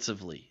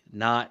offensively,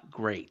 not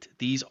great.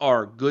 These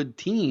are good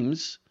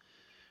teams,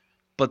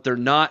 but they're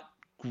not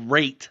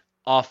great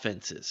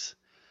offenses.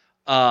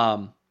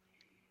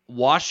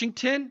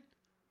 Washington,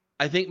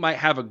 I think, might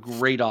have a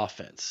great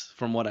offense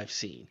from what I've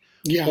seen.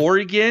 Yeah.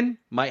 Oregon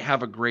might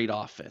have a great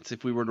offense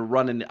if we were to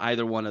run into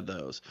either one of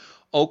those.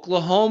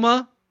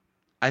 Oklahoma,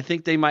 I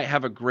think they might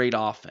have a great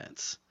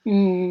offense.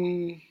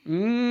 Go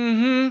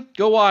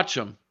watch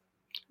them.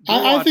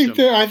 I think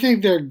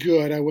they're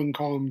good. I wouldn't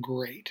call them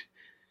great.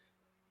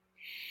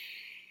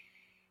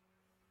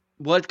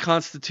 What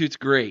constitutes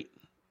great?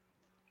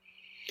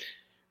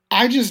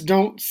 I just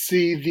don't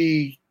see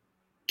the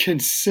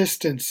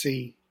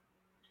consistency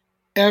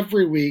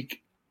every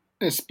week,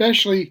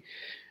 especially.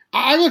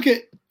 I look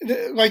at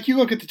you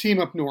look at the team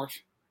up north.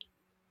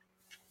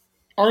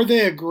 Are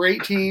they a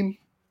great team?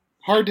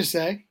 Hard to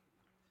say.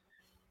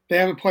 They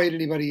haven't played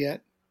anybody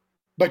yet.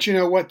 But you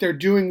know what? They're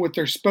doing what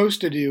they're supposed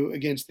to do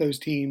against those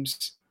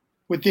teams,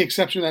 with the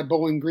exception of that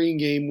Bowling Green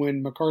game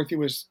when McCarthy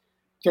was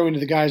throwing to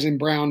the guys in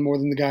brown more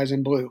than the guys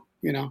in blue,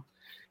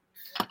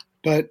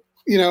 But,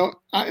 and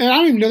I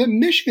don't even know that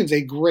Michigan's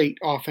a great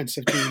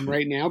offensive team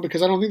right now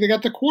because I don't think they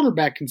got the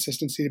quarterback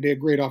consistency to be a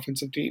great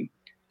offensive team.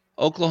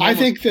 Oklahoma. I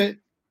think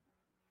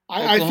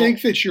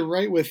that you're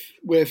right with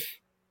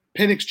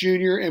Penix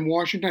Jr. and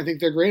Washington. I think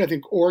they're great. I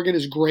think Oregon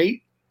is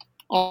great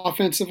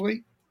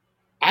offensively.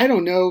 I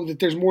don't know that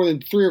there's more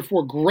than 3 or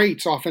 4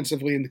 greats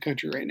offensively in the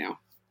country right now.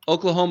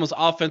 Oklahoma's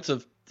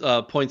offensive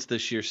points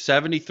this year,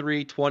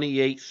 73,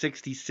 28,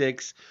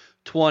 66,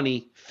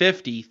 20,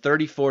 50,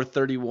 34,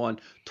 31.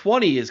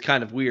 20 is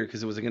kind of weird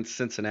because it was against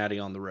Cincinnati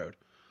on the road.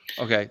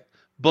 Okay.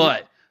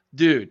 But,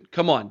 dude,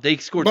 come on. They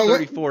scored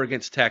 34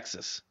 against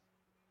Texas.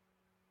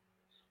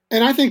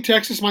 And I think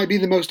Texas might be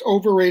the most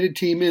overrated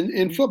team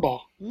in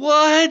football.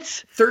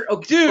 What? Dude.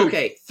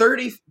 Okay,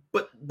 30,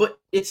 but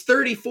it's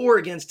 34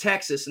 against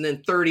Texas and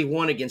then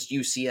 31 against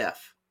UCF.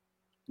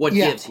 What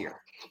gives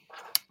here?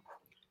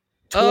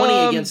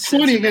 20 against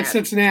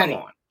Cincinnati.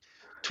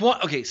 Come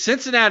on. Okay,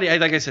 Cincinnati,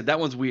 like I said, that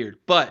one's weird.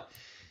 But,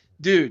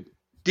 dude,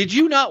 did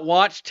you not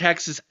watch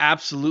Texas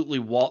absolutely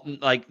Walton?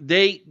 Like,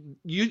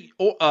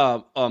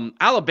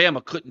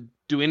 Alabama couldn't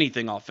do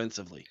anything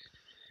offensively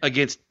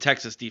against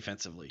Texas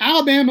defensively.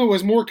 Alabama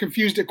was more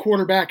confused at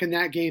quarterback in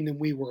that game than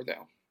we were,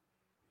 though.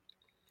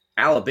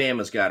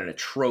 Alabama's got an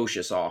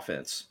atrocious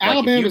offense.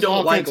 Alabama's if you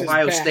don't like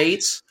Ohio bad.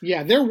 State's,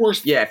 they're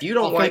worse. Yeah, if you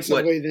don't like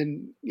what,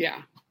 then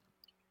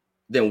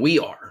we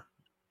are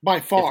by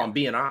far. If I'm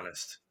being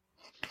honest.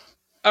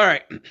 All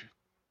right,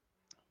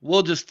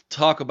 we'll just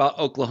talk about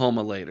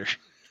Oklahoma later.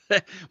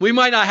 We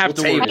might not have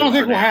to. I don't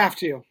think we'll have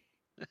to.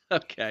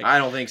 Okay, I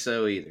don't think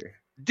so either.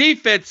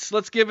 Defense,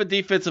 let's give a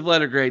defensive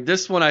letter grade.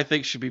 This one I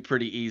think should be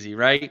pretty easy,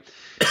 right?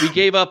 We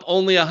gave up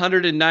only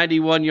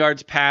 191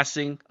 yards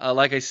passing.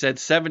 Like I said,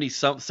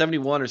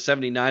 71 or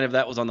 79 of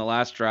that was on the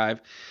last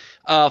drive.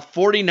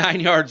 49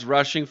 yards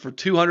rushing for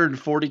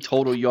 240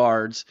 total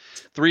yards,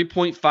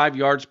 3.5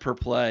 yards per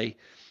play.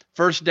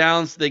 First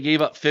downs, they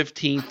gave up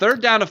 15.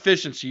 Third down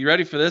efficiency. You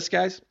ready for this,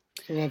 guys?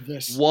 I love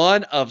this.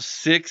 1 of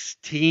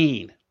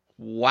 16.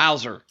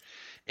 Wowzer.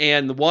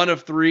 And 1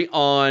 of 3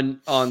 on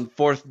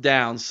fourth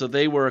down. So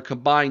they were a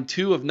combined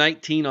 2 of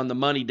 19 on the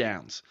money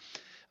downs.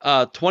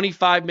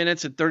 25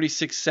 minutes and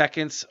 36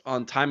 seconds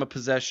on time of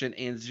possession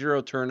and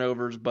 0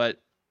 turnovers.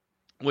 But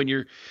when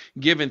you're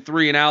given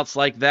 3 and outs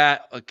like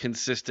that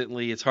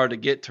consistently, it's hard to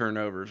get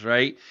turnovers,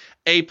 right?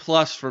 A+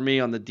 for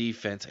me on the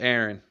defense.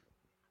 Aaron.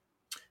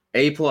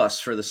 A+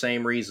 for the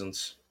same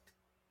reasons.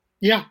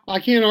 Yeah,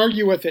 I can't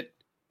argue with it.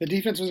 The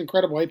defense was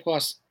incredible. A+.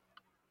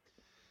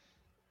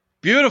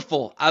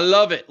 Beautiful. I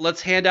love it.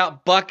 Let's hand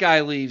out Buckeye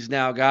leaves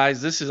now,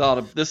 guys. This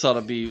ought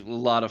to be a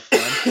lot of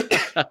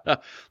fun.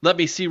 Let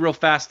me see real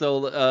fast,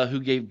 though, who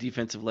gave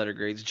defensive letter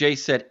grades. Jay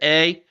said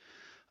A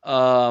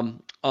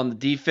on the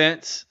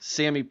defense.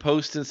 Sammy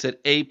Poston said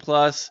A+.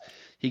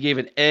 He gave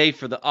an A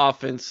for the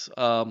offense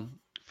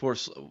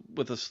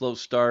with a slow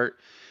start.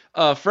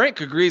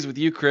 Frank agrees with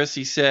you, Chris.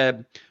 He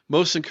said,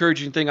 most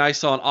encouraging thing I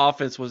saw on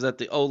offense was that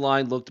the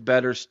O-line looked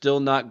better. Still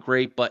not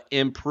great, but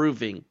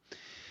improving.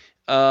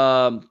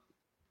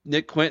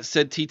 Nick Quint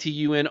said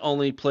TTUN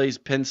only plays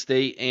Penn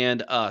State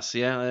and us.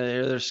 Yeah,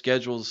 their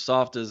schedule's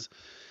soft as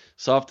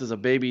a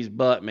baby's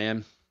butt,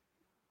 man.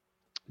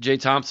 Jay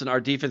Thompson, our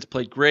defense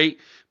played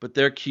great, but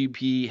their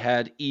QB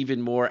had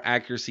even more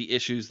accuracy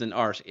issues than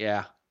ours.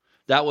 Yeah,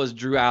 that was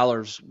Drew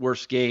Aller's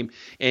worst game,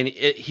 and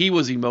he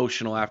was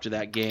emotional after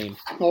that game.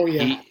 Oh,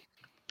 yeah.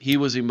 He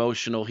was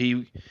emotional.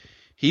 He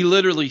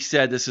literally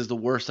said, this is the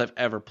worst I've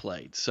ever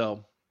played.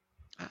 So,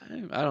 I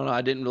don't know.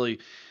 I didn't really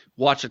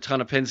watch a ton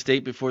of Penn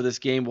State before this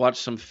game,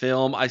 watched some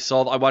film. I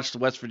watched the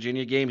West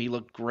Virginia game. He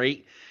looked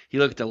great. He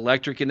looked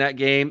electric in that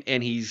game,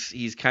 and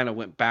he's kind of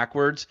went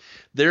backwards.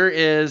 There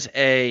is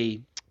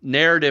a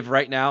narrative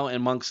right now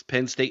amongst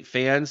Penn State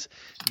fans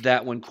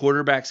that when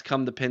quarterbacks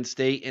come to Penn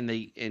State and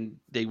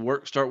they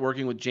start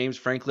working with James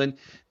Franklin,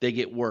 they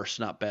get worse,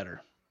 not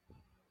better.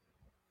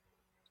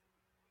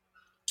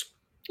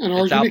 An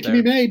argument can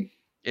be made.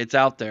 It's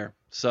out there.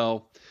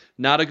 So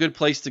not a good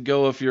place to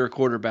go if you're a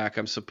quarterback,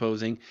 I'm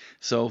supposing.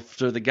 So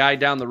for the guy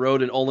down the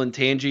road in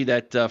Olentangy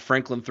that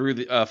Franklin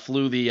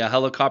flew the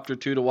helicopter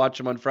to watch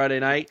him on Friday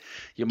night,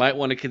 you might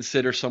want to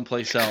consider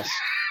someplace else.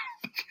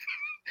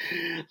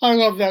 I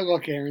love that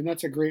look, Aaron.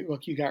 That's a great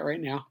look you got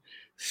right now.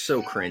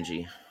 So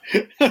cringy.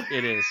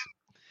 It is.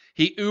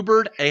 He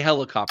Ubered a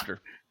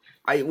helicopter.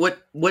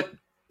 What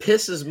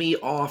pisses me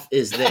off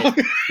is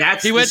that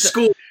that's the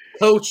school he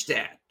coached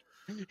at.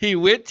 He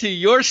went to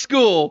your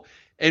school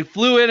and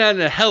flew in on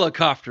a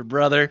helicopter,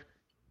 brother.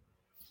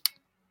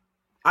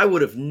 I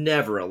would have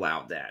never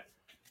allowed that.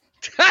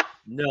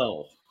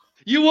 No.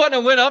 You wouldn't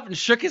have went up and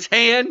shook his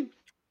hand?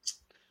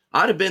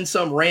 I'd have been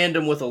some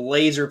random with a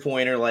laser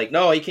pointer like,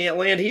 no, he can't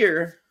land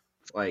here.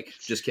 Like,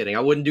 just kidding.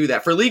 I wouldn't do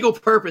that. For legal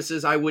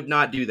purposes, I would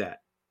not do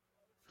that.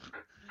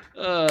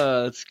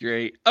 That's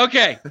great.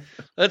 Okay,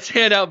 let's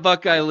hand out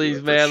Buckeye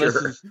leaves, man.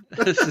 Sure.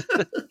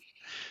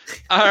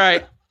 All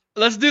right.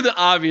 Let's do the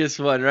obvious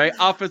one, right?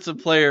 Offensive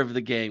player of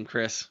the game,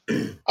 Chris.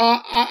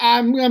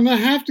 I'm going to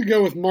have to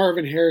go with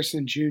Marvin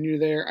Harrison Jr.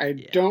 there. I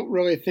don't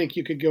really think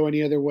you could go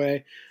any other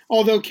way.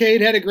 Although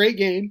Cade had a great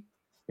game,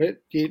 but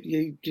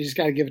you just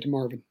got to give it to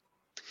Marvin.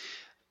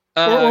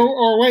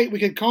 Or wait, we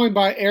could call him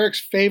by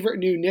Eric's favorite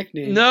new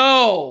nickname.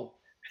 No.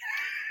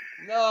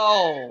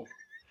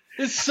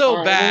 It's so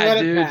right, bad,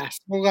 dude.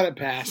 We'll let it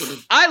pass.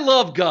 I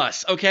love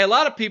Gus. Okay, a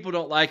lot of people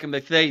don't like him.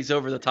 They say he's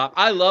over the top.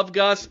 I love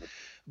Gus.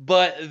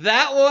 But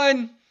that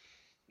one,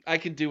 I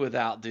could do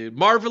without, dude.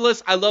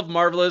 Marvelous. I love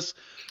Marvelous.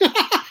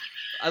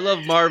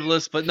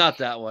 But not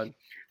that one.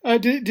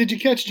 Did you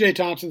catch Jay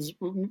Thompson's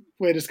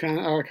latest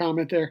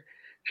comment there?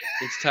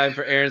 It's time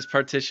for Aaron's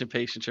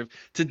participation trophy.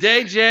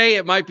 Today, Jay,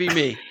 it might be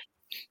me.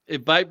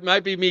 It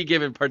might be me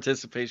giving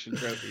participation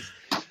trophies.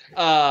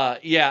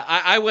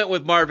 I went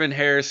with Marvin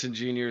Harrison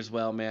Jr. as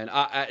well, man.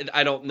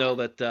 I don't know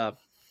that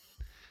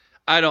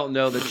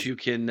you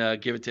can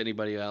give it to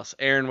anybody else.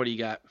 Aaron, what do you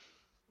got?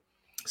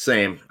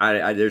 Same.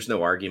 There's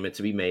no argument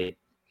to be made.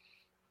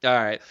 All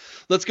right,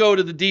 let's go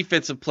to the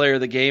defensive player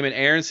of the game. And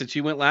Aaron, since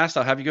you went last,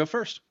 I'll have you go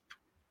first.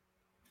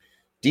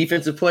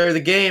 Defensive player of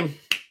the game.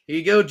 Here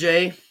you go,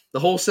 Jay. The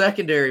whole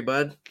secondary,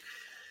 bud.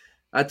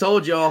 I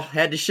told y'all,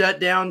 had to shut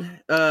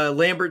down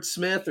Lambert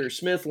Smith or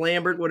Smith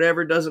Lambert,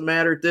 whatever. It doesn't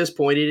matter at this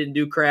point. He didn't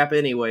do crap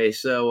anyway.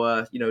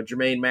 So,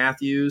 Jermaine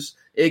Matthews,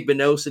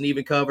 Igbinosin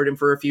even covered him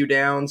for a few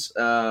downs.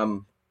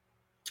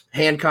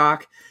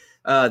 Hancock,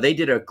 they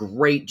did a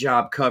great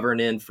job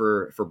covering in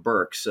for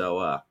Burke.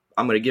 So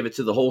I'm going to give it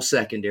to the whole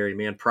secondary,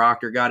 man.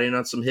 Proctor got in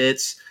on some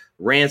hits.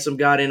 Ransom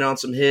got in on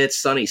some hits.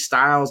 Sonny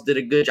Styles did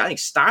a good job. I think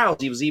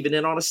Styles, he was even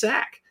in on a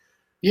sack.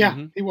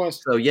 Yeah, he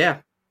was. So, yeah,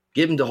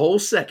 give him the whole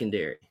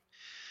secondary.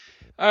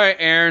 All right,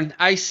 Aaron,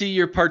 I see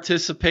your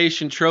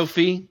participation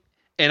trophy,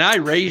 and I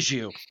raise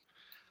you.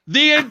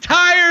 The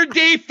entire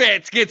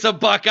defense gets a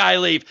Buckeye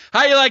leaf.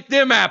 How you like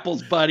them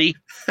apples, buddy?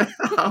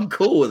 I'm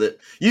cool with it.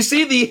 You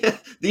see the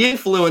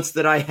influence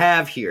that I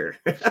have here.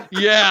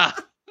 Yeah.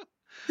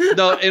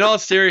 No, in all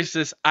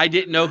seriousness, I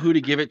didn't know who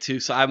to give it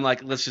to, so I'm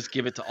like, let's just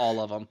give it to all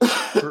of them.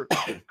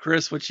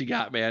 Chris, what you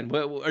got, man?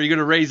 Are you going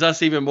to raise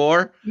us even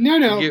more? No,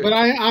 but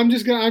I'm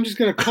just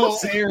gonna call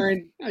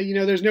Aaron.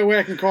 There's no way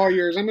I can call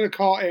yours. I'm gonna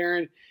call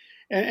Aaron,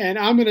 and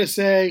I'm gonna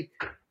say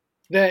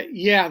that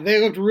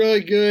they looked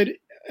really good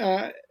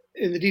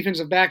in the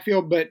defensive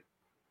backfield, but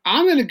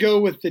I'm gonna go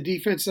with the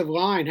defensive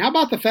line. How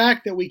about the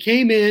fact that we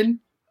came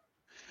in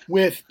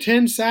with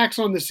 10 sacks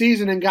on the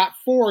season and got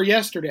 4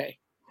 yesterday?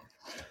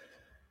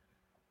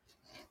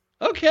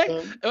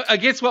 Okay,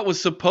 against what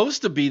was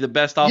supposed to be the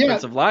best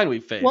offensive line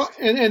we faced. Well,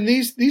 and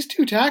these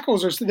 2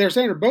 tackles they're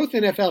saying are both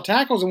NFL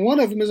tackles, and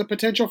one of them is a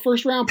potential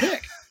first-round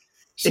pick.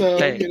 So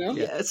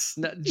yes,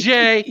 now,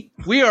 Jay,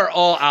 we are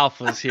all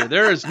alphas here.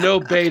 There is no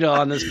beta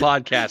on this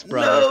podcast,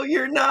 brother. No,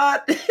 you're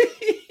not.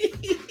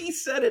 He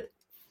said it.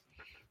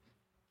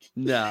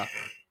 No.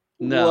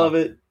 Love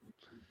it.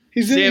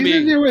 He's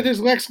in there with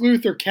his Lex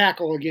Luthor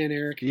cackle again,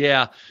 Eric.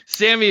 Yeah.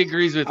 Sammy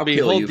agrees with me.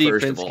 Whole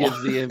defense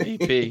gives the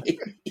MVP.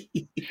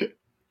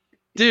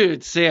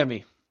 Dude,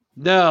 Sammy.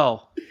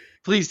 No.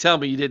 Please tell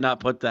me you did not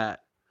put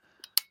that.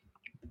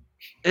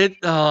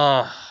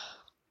 Oh,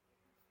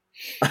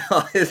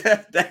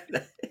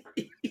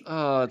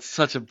 it's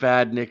such a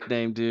bad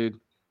nickname, dude.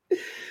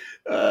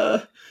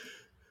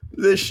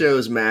 This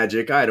show's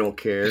magic. I don't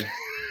care.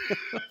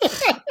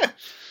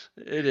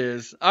 It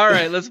is. All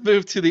right, let's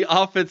move to the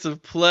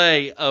offensive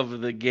play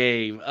of the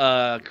game.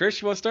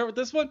 Chris, you want to start with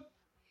this one?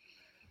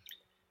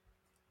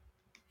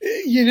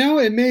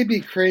 It may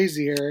be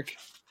crazy, Eric.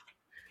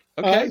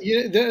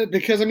 Okay.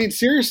 Because,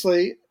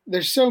 seriously,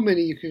 there's so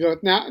many you could go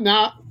with.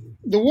 Now,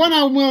 the one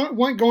I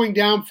want going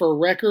down for a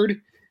record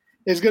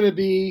is going to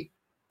be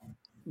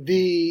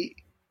the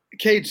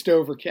Cade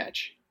Stover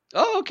catch.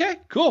 Oh, okay.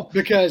 Cool.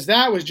 Because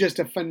that was just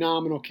a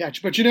phenomenal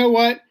catch. But you know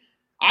what?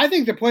 I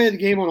think the play of the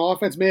game on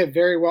offense may have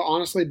very well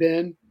honestly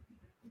been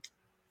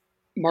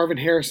Marvin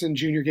Harrison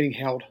Jr. getting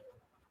held.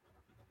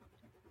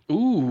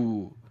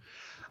 Ooh.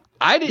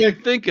 I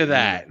didn't think of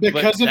that.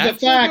 Because of the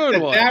fact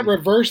that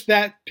reversed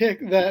that pick,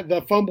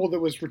 the fumble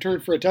that was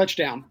returned for a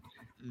touchdown.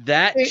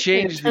 That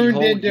changed the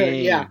whole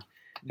game. Yeah.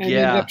 And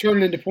ended up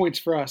turning into points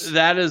for us.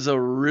 That is a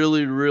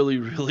really, really,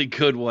 really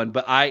good one.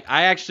 But I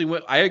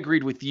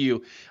agreed with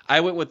you. I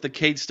went with the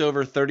Cade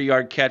Stover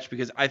 30-yard catch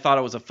because I thought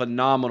it was a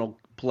phenomenal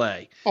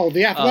play. Oh,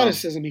 the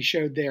athleticism he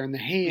showed there and the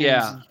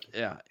hands.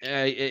 Yeah.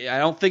 I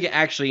don't think it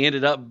actually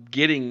ended up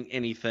getting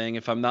anything,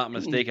 if I'm not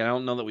mistaken. I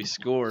don't know that we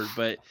scored,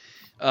 but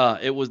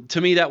it was,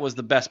 to me, that was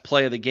the best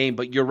play of the game.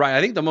 But you're right.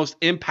 I think the most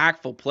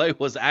impactful play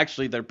was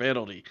actually their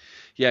penalty.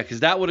 Yeah,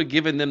 because that would have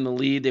given them the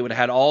lead. They would have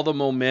had all the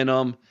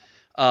momentum,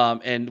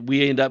 and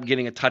we end up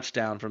getting a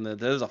touchdown from them.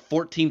 There's a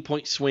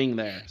 14-point swing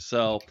there.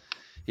 So,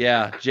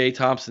 yeah, Jay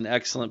Thompson,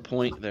 excellent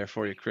point there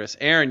for you, Chris.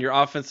 Aaron, your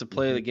offensive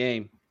play of the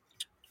game.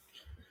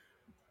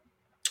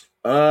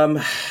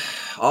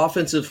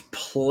 Offensive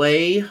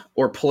play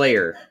or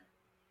player?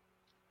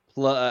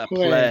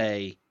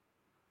 Play.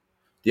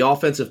 The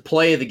offensive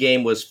play of the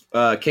game was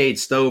Cade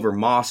Stover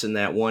mossing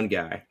that one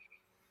guy.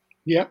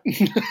 Yep.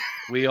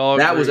 We all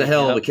that agree. was a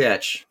hell of a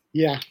catch.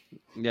 Yeah.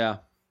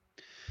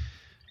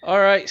 All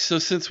right, so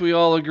since we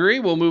all agree,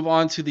 we'll move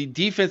on to the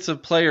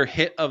defensive player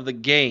hit of the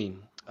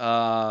game.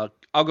 I'll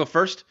go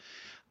first.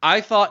 I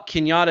thought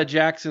Kenyatta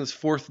Jackson's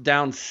 4th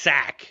down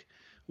sack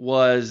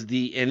was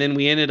and then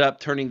we ended up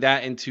turning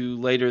that into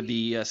later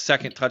the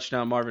second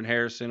touchdown, Marvin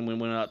Harrison, when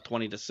we went up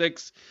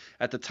 20-6.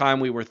 At the time,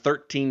 we were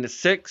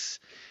 13-6,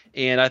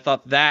 and I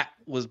thought that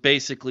was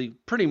basically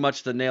pretty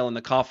much the nail in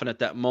the coffin at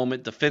that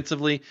moment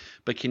defensively.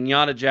 But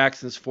Kenyatta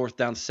Jackson's 4th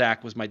down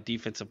sack was my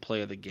defensive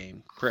play of the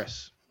game.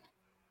 Chris.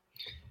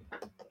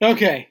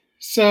 Okay,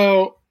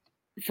 so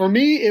for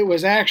me, it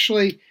was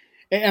actually,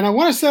 and I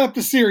want to set up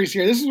the series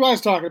here. This is what I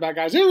was talking about,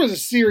 guys. There was a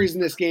series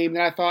in this game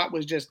that I thought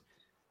was just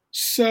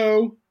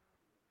so.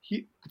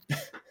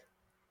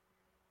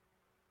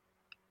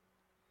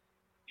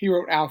 He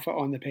wrote alpha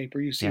on the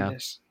paper. You see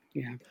this.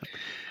 Yeah.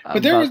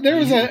 But there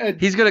was a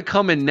he's going to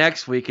come in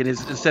next week, and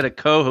instead of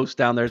co-host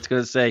down there, it's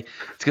going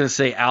to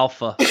say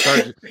Alpha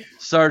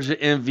Sergeant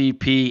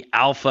MVP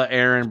Alpha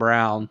Aaron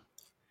Brown.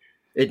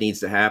 It needs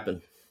to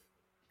happen.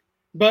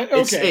 But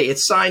okay,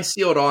 it's signed,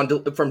 sealed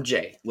on from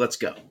Jay. Let's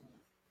go.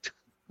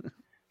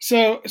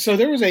 So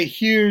there was a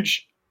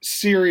huge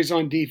series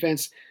on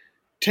defense,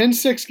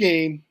 10-6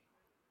 game.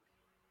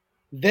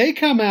 They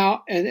come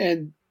out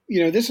and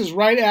this is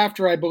right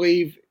after, I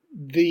believe,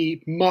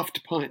 the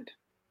muffed punt.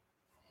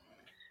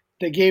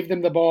 They gave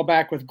them the ball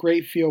back with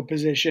great field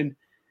position.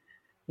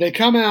 They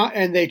come out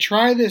and they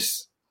try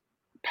this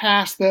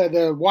pass,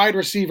 the wide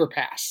receiver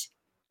pass.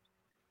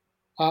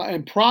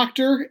 And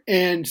Proctor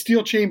and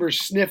Steel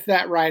Chambers sniff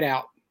that right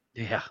out.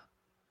 Yeah.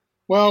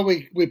 Well,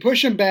 we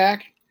push him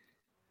back.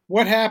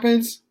 What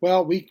happens?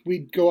 Well,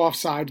 we go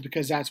offside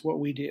because that's what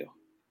we do.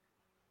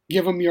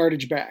 Give them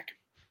yardage back.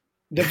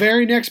 The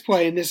very next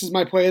play, and this is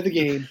my play of the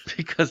game.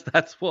 Because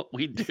that's what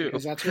we do.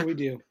 Because that's what we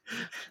do.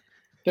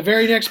 The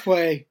very next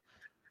play,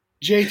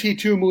 JT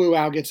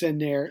Tuimoloau gets in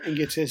there and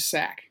gets his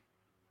sack.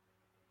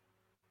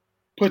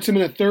 Puts him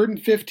in a 3rd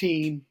and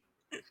 15,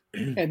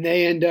 and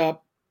they end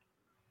up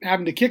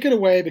having to kick it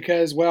away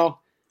because,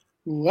 well,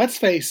 let's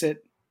face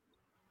it,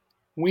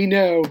 we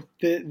know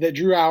that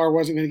Drew Auer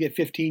wasn't going to get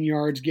 15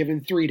 yards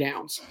given 3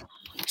 downs.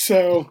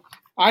 So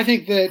I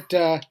think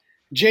that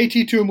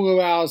JT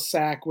Tuimoloau's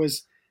sack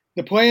was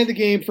the play of the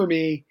game for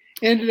me.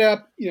 Ended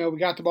up, we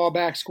got the ball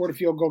back, scored a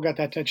field goal, got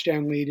that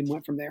touchdown lead, and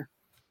went from there.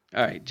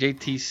 All right,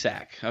 JT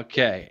sack.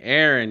 Okay,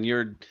 Aaron,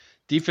 your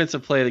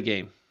defensive play of the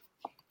game.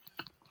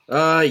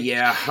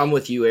 Yeah, I'm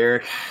with you,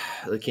 Eric.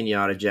 The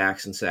Kenyatta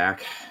Jackson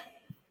sack.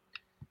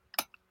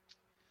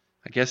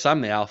 I guess I'm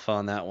the alpha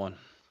on that one.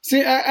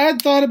 See, I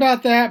had thought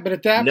about that, but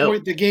at that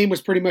point, the game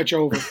was pretty much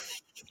over.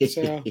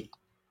 So,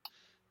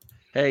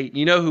 hey,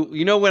 you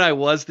know when I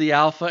was the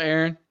alpha,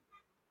 Aaron?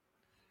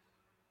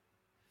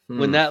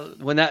 When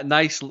that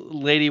nice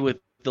lady with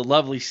the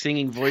lovely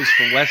singing voice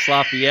from West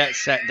Lafayette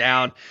sat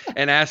down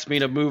and asked me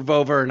to move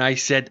over, and I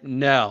said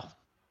no.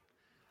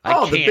 I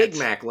can't. The Big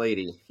Mac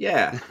lady.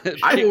 Yeah.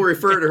 I will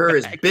refer to her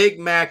as Big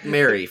Mac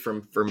Mary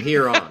from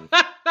here on.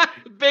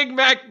 Big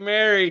Mac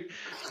Mary.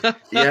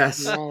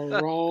 Yes.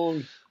 Oh,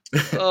 wrong.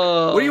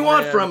 What do you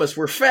want from us?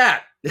 We're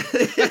fat.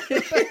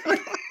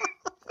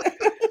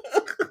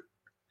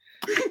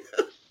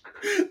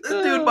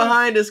 The dude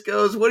behind us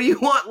goes, "What do you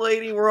want,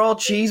 lady? We're all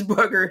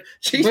cheeseburger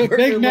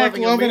Big Mac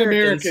loving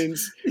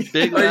Americans."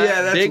 Big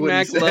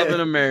Mac loving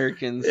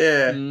Americans.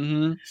 Yeah.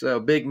 Mm-hmm. So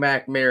Big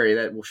Mac Mary,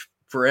 that will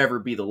forever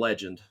be the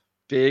legend.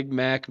 Big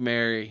Mac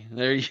Mary.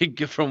 There you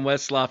go, from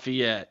West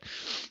Lafayette.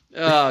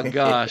 Oh,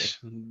 gosh.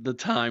 The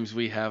times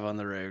we have on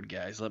the road,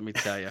 guys, let me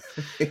tell you.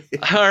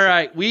 All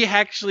right. We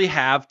actually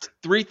have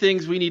 3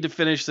 things we need to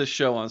finish this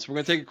show on. So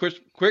we're going to take a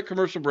quick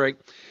commercial break.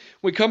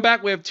 When we come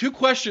back, we have 2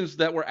 questions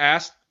that were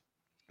asked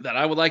that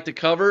I would like to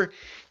cover.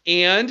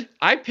 And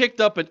I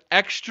picked up an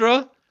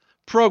extra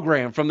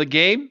program from the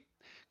game.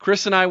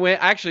 Chris and I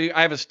went. Actually,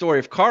 I have a story.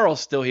 If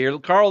Carl's still here,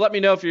 Carl, let me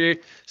know if you're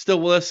still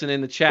listening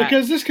in the chat.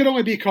 Because this could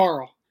only be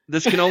Carl.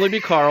 This can only be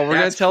Carl. We're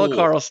going to tell a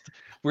Carl.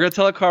 We're going to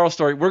tell a Carl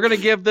story. We're going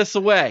to give this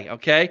away,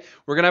 okay?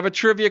 We're going to have a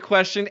trivia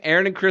question.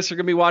 Aaron and Chris are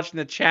going to be watching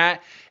the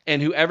chat,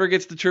 and whoever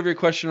gets the trivia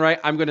question right,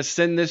 I'm going to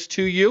send this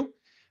to you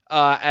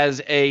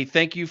as a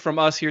thank you from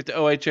us here at the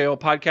OHIO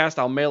podcast.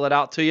 I'll mail it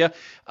out to you.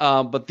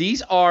 But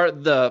these are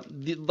the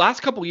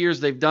last couple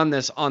years they've done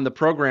this on the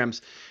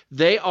programs.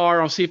 They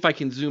are, I'll see if I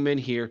can zoom in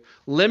here,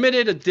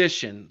 limited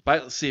edition.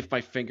 Let's see if my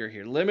finger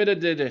here,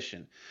 limited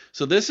edition.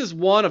 So this is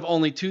one of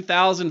only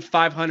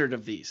 2,500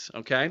 of these,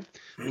 okay?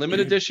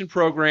 Limited edition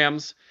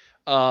programs,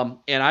 and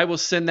I will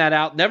send that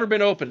out. Never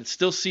been opened. It's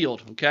still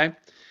sealed, okay?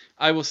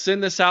 I will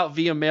send this out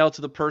via mail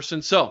to the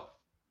person. So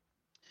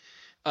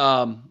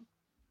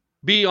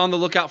be on the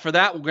lookout for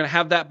that. We're going to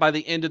have that by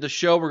the end of the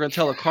show. We're going to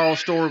tell a Carl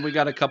story, and we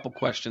got a couple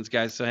questions,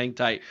 guys, so hang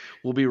tight.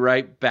 We'll be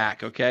right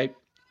back, okay?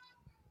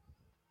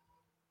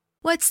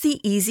 What's the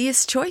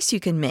easiest choice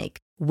you can make?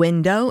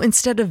 Window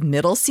instead of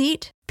middle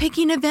seat?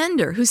 Picking a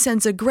vendor who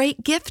sends a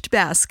great gift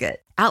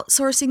basket?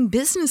 Outsourcing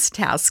business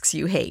tasks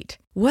you hate?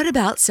 What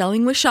about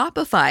selling with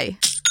Shopify?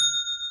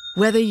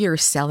 Whether you're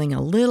selling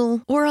a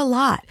little or a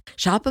lot,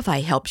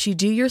 Shopify helps you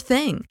do your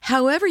thing,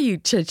 however you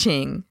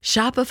cha-ching.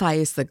 Shopify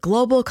is the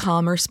global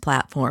commerce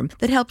platform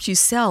that helps you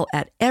sell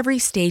at every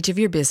stage of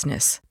your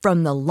business.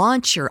 From the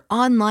launch your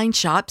online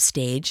shop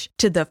stage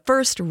to the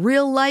first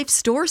real-life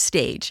store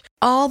stage,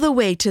 all the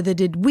way to the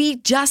did we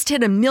just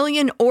hit 1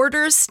 million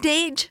orders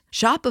stage.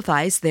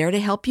 Shopify's there to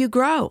help you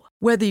grow.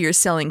 Whether you're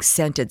selling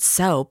scented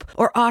soap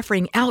or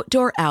offering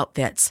outdoor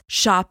outfits,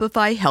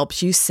 Shopify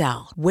helps you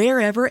sell.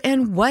 Wherever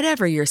and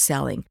whatever you're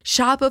selling,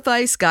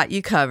 Shopify's got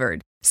you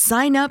covered.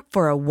 Sign up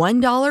for a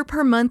 $1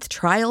 per month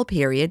trial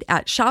period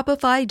at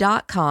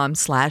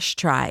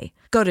shopify.com/try.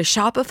 Go to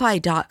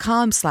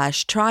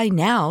shopify.com/try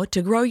now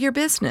to grow your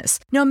business,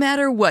 no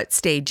matter what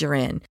stage you're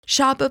in.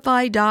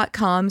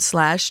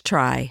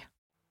 Shopify.com/try.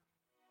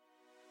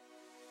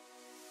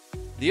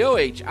 The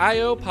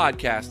OHIO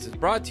podcast is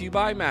brought to you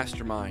by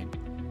Mastermind.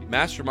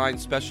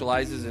 Mastermind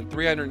specializes in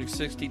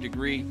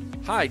 360-degree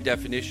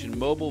high-definition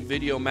mobile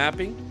video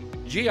mapping,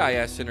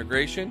 GIS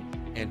integration,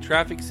 and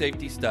traffic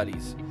safety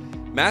studies.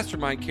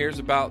 Mastermind cares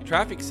about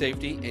traffic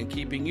safety and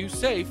keeping you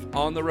safe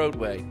on the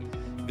roadway.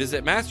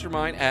 Visit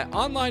Mastermind at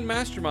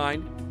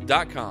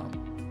onlinemastermind.com.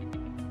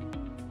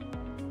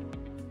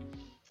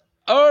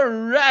 All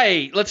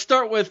right, let's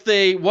start with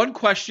one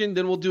question,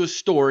 then we'll do a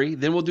story,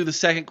 then we'll do the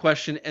second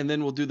question, and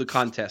then we'll do the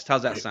contest.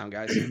 How's that sound,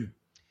 guys?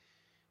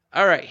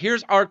 All right,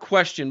 here's our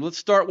question. Let's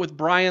start with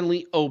Brian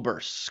Lee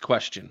Oberst's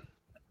question.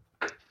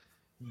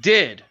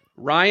 Did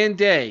Ryan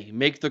Day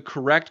make the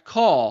correct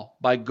call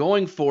by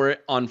going for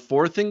it on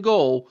 4th and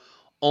goal,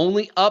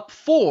 only up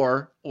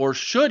 4, or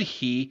should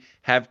he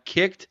have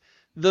kicked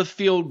the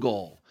field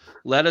goal?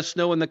 Let us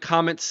know in the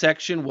comments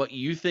section what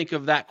you think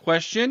of that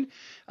question.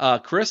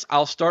 Chris,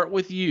 I'll start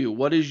with you.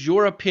 What is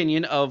your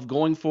opinion of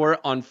going for it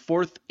on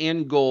 4th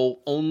and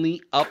goal,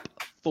 only up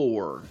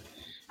 4?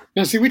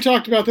 Now, see, we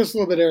talked about this a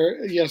little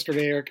bit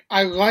yesterday, Eric.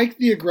 I like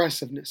the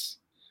aggressiveness.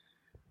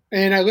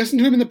 And I listened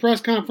to him in the press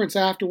conference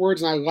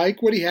afterwards, and I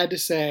like what he had to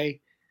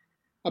say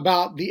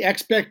about the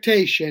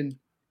expectation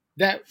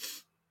that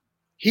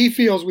he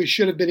feels we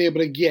should have been able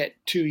to get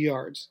 2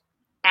 yards.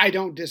 I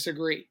don't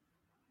disagree.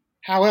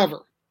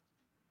 However,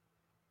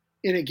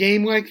 in a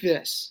game like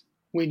this,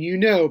 when you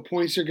know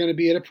points are going to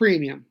be at a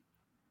premium,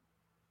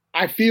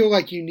 I feel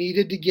like you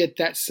needed to get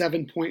that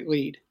 7-point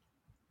lead.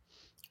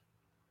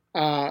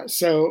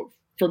 So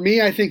for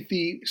me, I think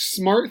the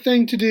smart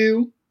thing to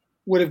do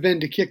would have been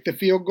to kick the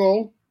field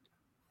goal.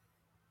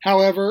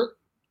 However,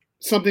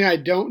 something I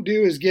don't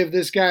do is give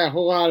this guy a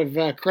whole lot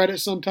of credit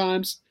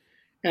sometimes,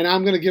 and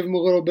I'm going to give him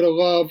a little bit of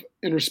love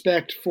and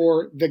respect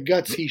for the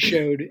guts he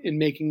showed in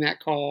making that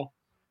call,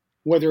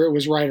 whether it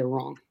was right or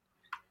wrong,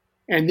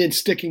 and then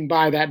sticking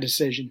by that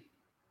decision.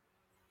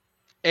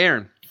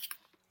 Aaron.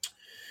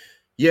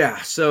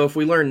 Yeah, so if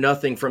we learned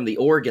nothing from the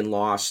Oregon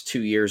loss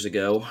 2 years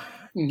ago,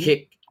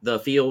 kick the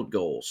field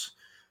goals.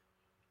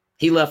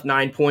 He left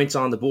 9 points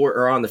on the board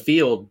or on the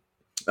field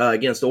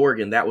against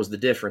Oregon. That was the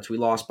difference. We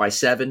lost by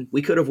 7.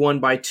 We could have won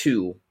by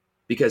 2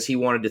 because he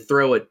wanted to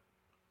throw it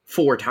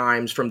 4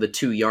 times from the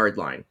 2-yard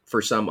line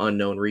for some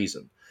unknown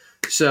reason.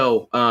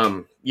 So,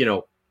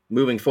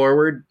 moving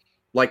forward,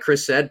 like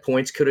Chris said,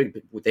 points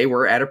they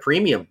were at a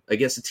premium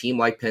against a team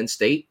like Penn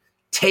State.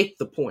 Take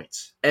the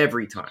points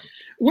every time.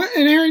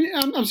 And Aaron,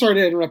 I'm sorry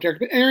to interrupt, Eric,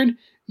 but Aaron,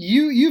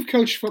 you've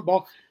coached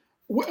football.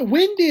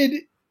 When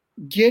did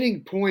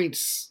getting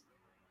points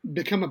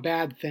become a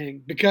bad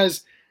thing?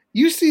 Because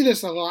you see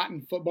this a lot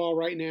in football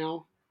right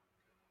now.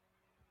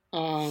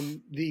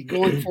 The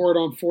going for it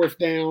on 4th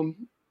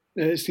down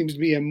seems to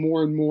be a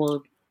more and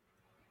more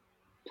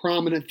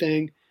prominent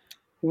thing.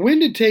 When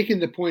did taking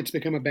the points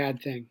become a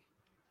bad thing?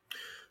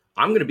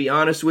 I'm going to be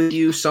honest with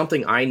you.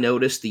 Something I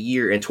noticed the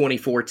year in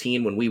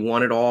 2014 when we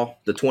won it all,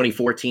 the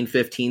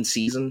 2014-15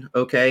 season,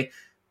 okay?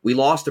 We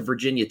lost to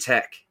Virginia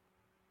Tech.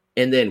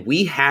 And then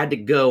we had to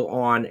go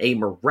on a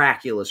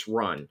miraculous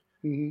run.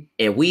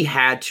 And we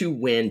had to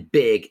win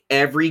big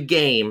every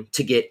game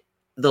to get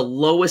the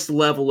lowest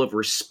level of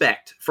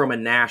respect from a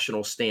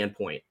national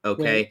standpoint,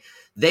 okay? Right.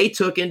 They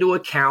took into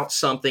account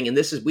something, and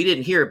we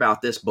didn't hear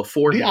about this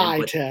beforehand. The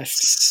eye test.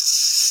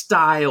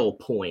 Style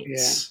points.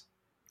 Yeah.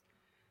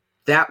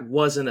 That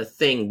wasn't a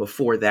thing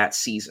before that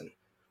season.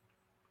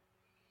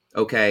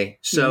 Okay,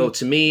 so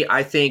to me,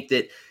 I think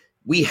that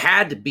we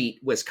had to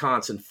beat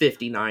Wisconsin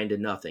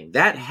 59-0.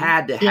 That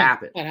had to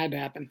happen. That had to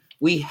happen.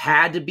 We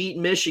had to beat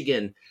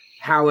Michigan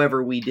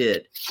however we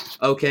did.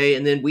 Okay,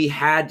 and then we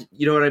had,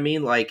 you know what I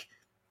mean? Like,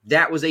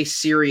 that was a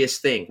serious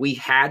thing. We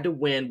had to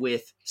win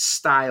with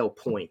style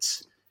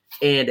points.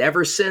 And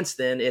ever since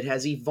then, it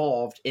has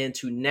evolved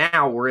into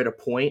now we're at a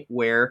point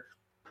where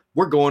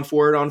we're going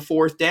for it on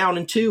 4th down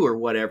and 2 or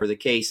whatever the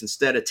case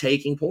instead of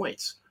taking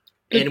points.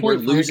 Good and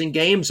point, we're losing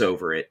games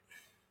over it.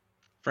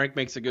 Frank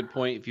makes a good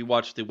point if you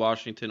watch the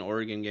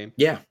Washington-Oregon game.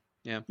 Yeah.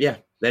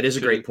 That is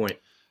a great point.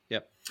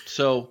 Yep.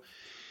 So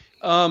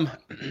the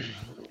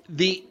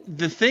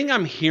thing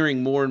I'm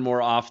hearing more and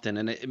more often,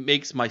 and it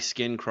makes my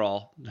skin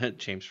crawl,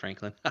 James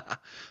Franklin,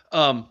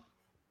 the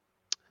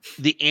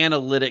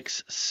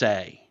analytics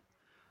say,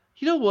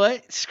 you know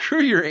what?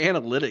 Screw your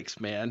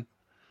analytics, man.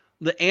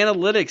 The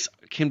analytics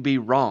can be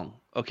wrong,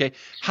 okay?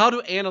 How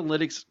do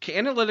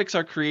analytics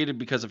are created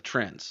because of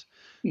trends.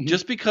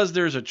 Just because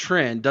there's a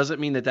trend doesn't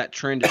mean that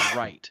trend is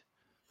right,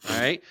 all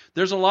right?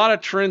 There's a lot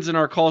of trends in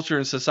our culture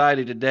and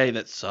society today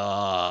that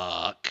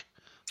suck,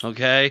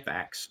 okay?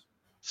 Facts.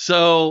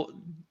 So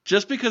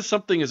just because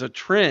something is a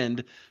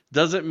trend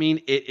doesn't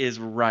mean it is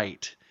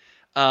right.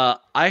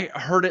 I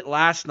heard it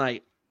last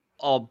night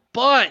a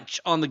bunch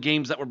on the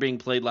games that were being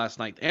played last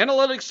night. The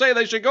analytics say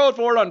they should go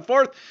for it on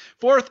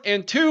 4th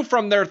and 2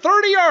 from their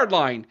 30-yard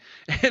line.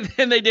 And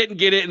then they didn't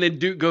get it, and then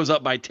Duke goes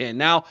up by 10.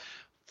 Now,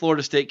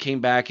 Florida State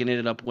came back and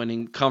ended up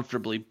winning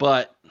comfortably.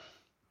 But,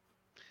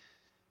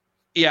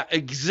 yeah,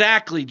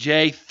 exactly,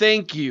 Jay.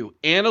 Thank you.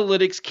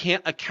 Analytics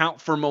can't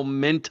account for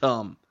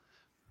momentum.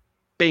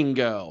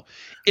 Bingo.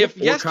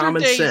 Or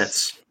common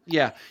sense.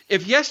 Yeah.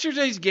 If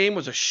yesterday's game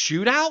was a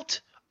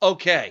shootout,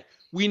 okay,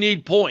 we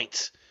need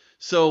points.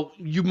 So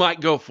you might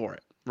go for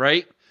it,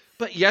 right?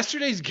 But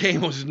yesterday's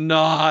game was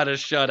not a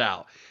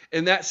shutout.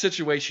 In that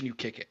situation, you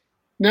kick it.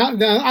 Now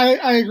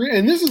I agree.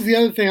 And this is the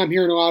other thing I'm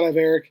hearing a lot of,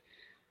 Eric,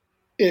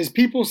 is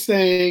people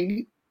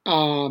saying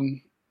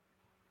the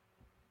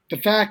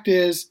fact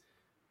is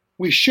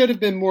we should have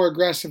been more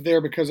aggressive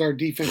there because our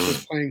defense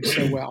was playing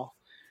so well.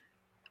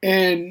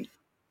 And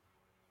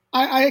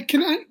I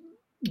can,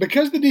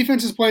 because the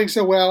defense is playing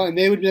so well and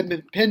they would have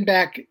been pinned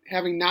back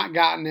having not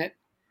gotten it,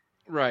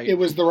 right? It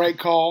was the right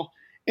call.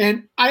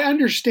 And I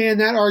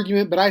understand that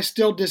argument, but I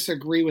still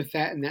disagree with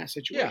that in that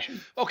situation.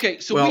 Yeah. Okay,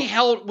 so we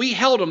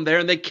held them there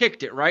and they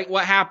kicked it, right?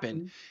 What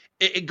happened?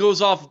 It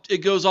goes off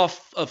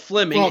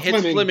Fleming, it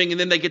hits Fleming, and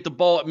then they get the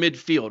ball at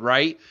midfield,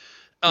 right?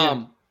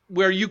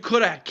 Where you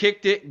could have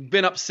kicked it,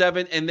 been up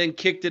 7, and then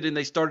kicked it, and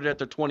they started at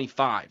their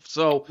 25.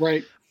 So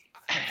right.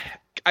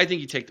 I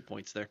think you take the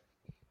points there.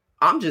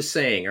 I'm just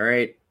saying, all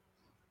right,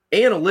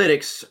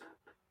 analytics,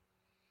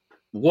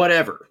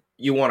 whatever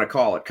you want to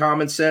call it,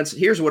 common sense.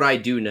 Here's what I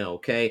do know,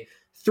 okay?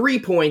 3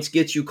 points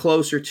gets you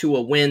closer to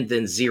a win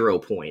than 0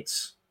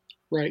 points.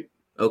 Right.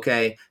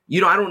 Okay?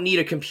 I don't need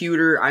a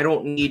computer. I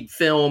don't need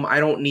film. I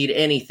don't need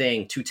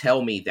anything to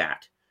tell me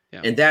that.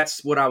 Yeah. And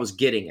that's what I was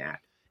getting at.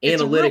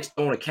 Analytics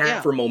don't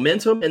account for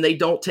momentum, and they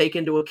don't take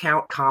into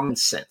account common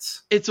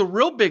sense. It's a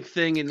real big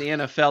thing in the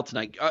NFL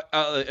tonight.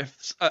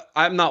 If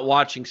I'm not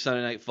watching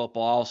Sunday Night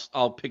Football,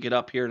 I'll pick it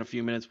up here in a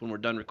few minutes when we're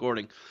done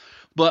recording.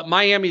 But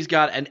Miami's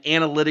got an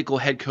analytical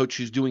head coach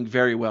who's doing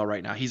very well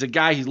right now. He's a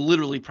guy who's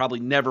literally probably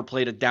never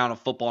played a down of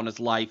football in his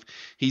life.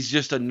 He's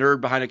just a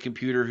nerd behind a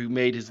computer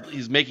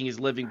he's making his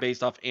living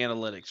based off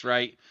analytics,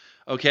 right?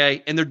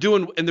 Okay, and they're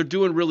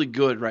doing really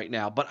good right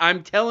now. But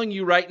I'm telling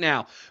you right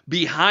now,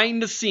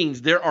 behind the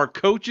scenes, there are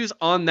coaches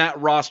on that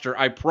roster,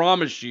 I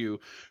promise you,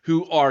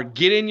 who are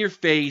get in your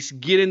face,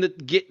 get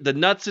the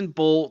nuts and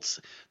bolts,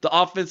 the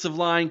offensive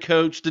line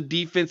coach, the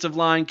defensive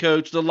line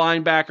coach, the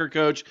linebacker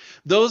coach.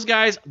 Those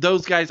guys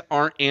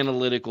aren't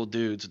analytical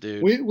dudes,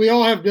 dude. We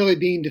all have Billy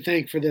Bean to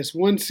thank for this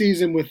one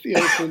season with the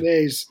Oakland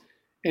A's,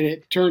 and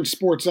it turned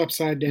sports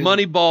upside down.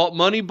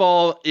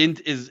 Moneyball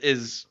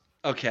is.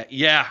 Okay,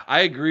 yeah,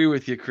 I agree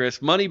with you, Chris.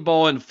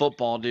 Moneyball and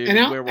football, dude,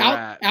 is where we're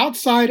at.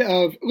 Outside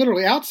of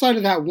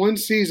that one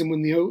season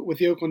with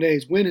the Oakland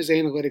A's, when has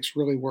analytics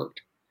really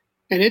worked?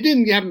 And it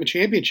didn't have them a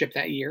championship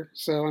that year.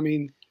 So, I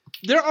mean,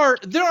 there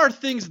are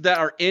things that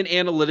are in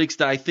analytics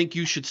that I think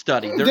you should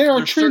study. There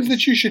are trends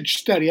that you should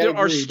study. There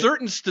are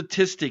certain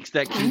statistics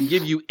that can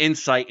give you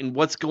insight in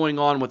what's going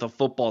on with a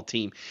football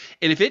team.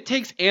 And if it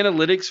takes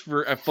analytics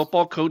for a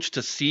football coach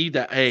to see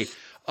that, hey,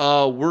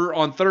 we're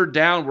on third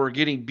down, we're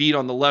getting beat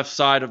on the left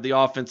side of the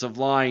offensive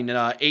line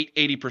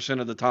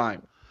 80% of the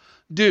time.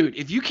 Dude,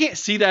 if you can't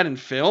see that in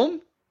film,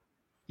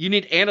 you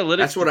need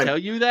analytics to tell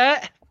you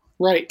that.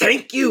 Right.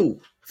 Thank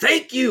you.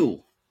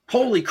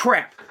 Holy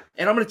crap.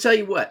 And I'm going to tell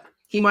you what,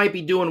 he might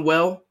be doing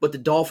well, but the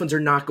Dolphins are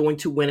not going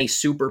to win a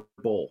Super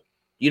Bowl.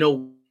 You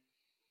know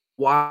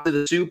why?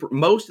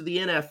 Most of the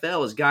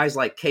NFL is guys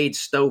like Cade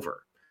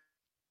Stover.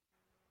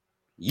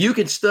 You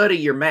can study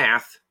your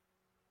math.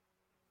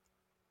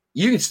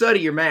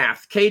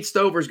 Cade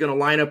Stover's going to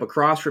line up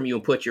across from you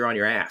and put you on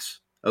your ass.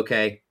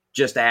 Okay?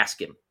 Just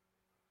ask him.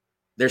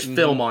 There's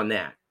film on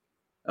that.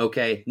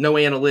 Okay? No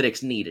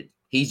analytics needed.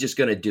 He's just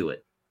going to do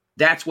it.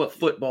 That's what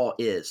football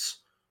is.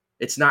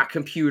 It's not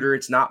computer.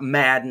 It's not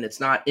Madden. It's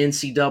not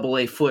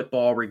NCAA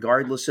football,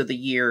 regardless of the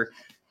year.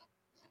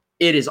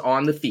 It is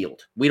on the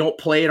field. We don't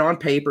play it on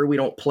paper. We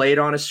don't play it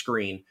on a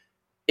screen.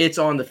 It's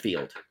on the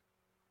field.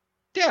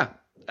 Yeah.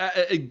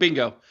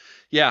 Bingo.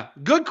 Yeah,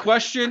 good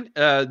question,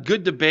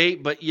 good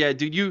debate, but yeah,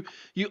 dude,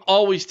 you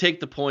always take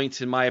the points,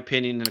 in my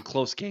opinion, in a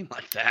close game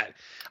like that.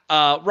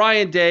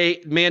 Ryan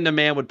Day,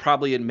 man-to-man, would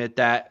probably admit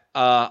that.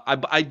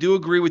 I do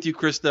agree with you,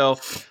 Chris, though.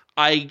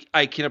 I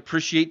can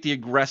appreciate the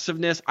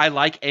aggressiveness. I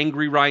like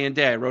angry Ryan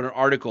Day. I wrote an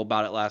article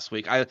about it last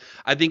week. I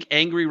think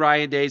angry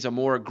Ryan Day is a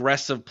more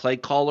aggressive play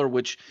caller,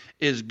 which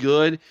is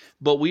good,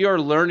 but we are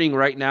learning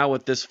right now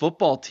with this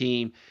football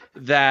team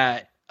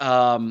that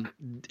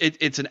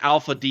it's an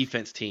alpha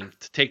defense team,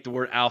 to take the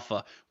word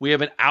alpha. We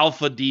have an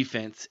alpha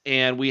defense,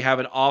 and we have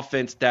an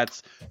offense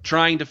that's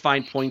trying to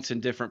find points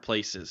in different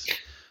places.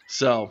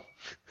 So,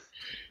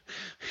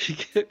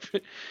 good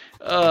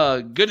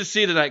to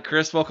see you tonight,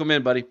 Chris. Welcome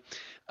in, buddy.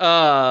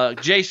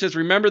 Jay says,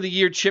 remember the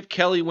year Chip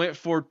Kelly went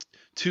for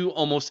 2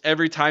 almost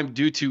every time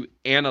due to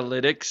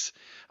analytics?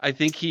 I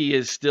think he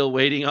is still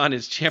waiting on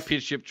his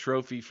championship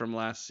trophy from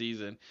last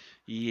season.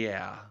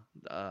 Yeah,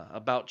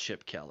 about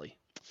Chip Kelly.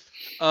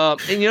 And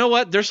you know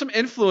what? There's some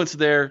influence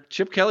there.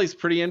 Chip Kelly's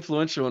pretty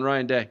influential in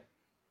Ryan Day.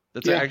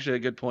 That's actually a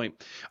good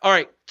point. All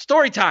right,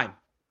 story time.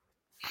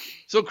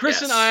 So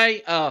Chris and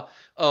I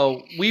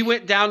We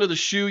went down to the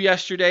Shoe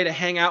yesterday to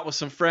hang out with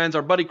some friends.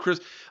 Our buddy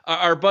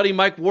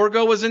Mike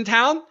Wargo was in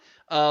town.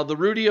 The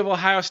Rudy of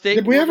Ohio State.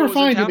 Did we ever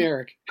find him,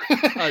 Eric?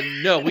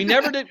 No, we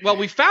never did. Well,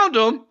 we found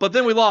him, but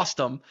then we lost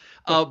him.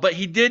 But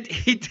he did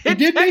make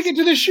it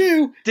to the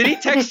Shoe. Did he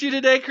text you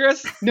today,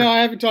 Chris? No, I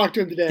haven't talked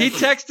to him today. He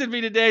texted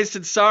me today and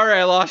said, sorry,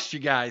 I lost you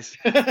guys.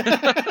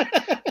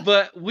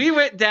 But we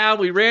went down.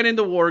 We ran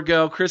into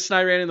Wargo. Chris and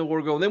I ran into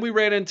Wargo. And then we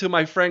ran into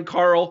my friend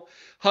Carl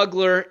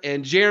Hugler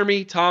and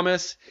Jeremy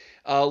Thomas,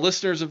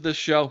 listeners of this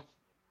show.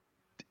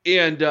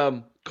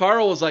 And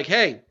Carl was like,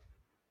 hey,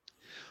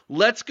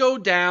 let's go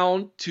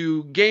down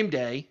to game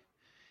day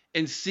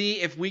and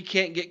see if we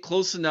can't get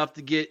close enough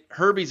to get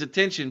Herbie's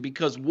attention,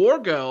 because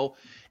Wargo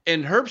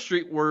and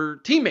Herbstreit were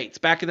teammates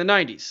back in the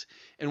 90s.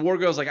 And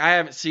Wargo's like, I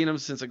haven't seen him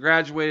since I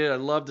graduated. I'd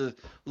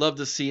love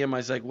to see him. I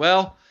was like,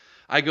 well,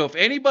 if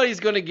anybody's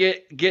going to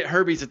get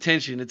Herbie's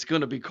attention, it's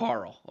going to be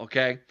Carl,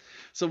 okay?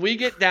 So we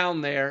get down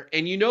there,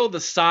 and the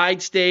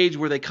side stage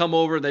where they come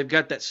over, they've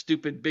got that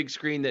stupid big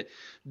screen that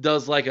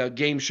does like a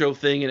game show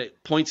thing, and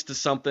it points to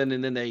something,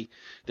 and then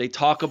they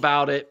talk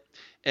about it.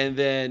 And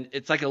then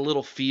it's like a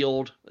little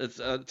field.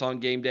 It's on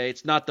game day.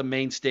 It's not the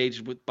main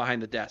stage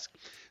behind the desk.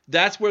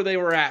 That's where they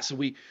were at. So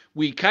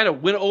we kind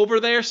of went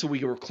over there so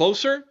we were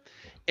closer.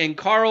 And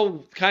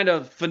Carl kind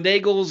of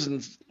finagles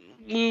and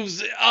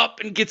moves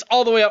up and gets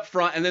all the way up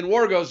front. And then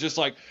Wargo's just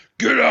like,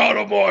 get out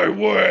of my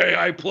way.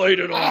 I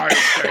played at Ohio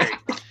State.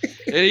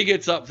 And he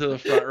gets up to the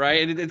front,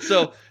 right? And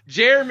so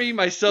Jeremy,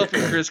 myself,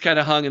 and Chris kind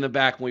of hung in the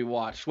back when we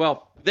watched.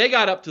 Well, they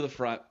got up to the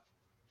front.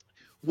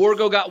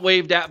 Wargo got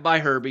waved at by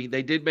Herbie.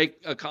 They did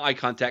make eye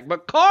contact.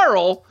 But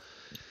Carl,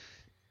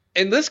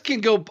 and this can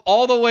go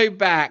all the way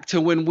back to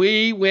when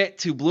we went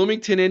to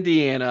Bloomington,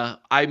 Indiana,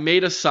 I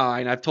made a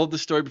sign. I've told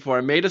this story before.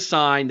 I made a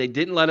sign. They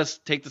didn't let us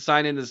take the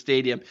sign into the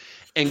stadium.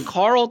 And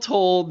Carl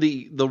told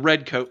the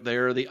red coat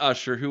there, or the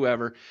usher,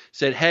 whoever,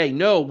 said, hey,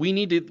 no, we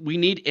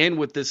need in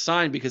with this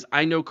sign because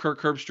I know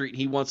Kirk Herbstreit and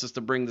he wants us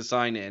to bring the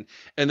sign in.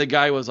 And the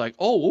guy was like,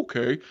 oh,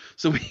 okay.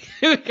 So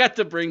we got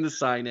to bring the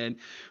sign in.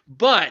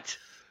 But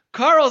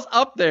Carl's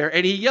up there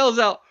and he yells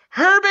out,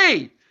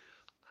 Herbie,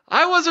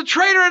 I was a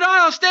traitor at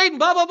Ohio State and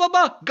blah, blah, blah,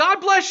 blah. God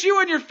bless you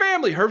and your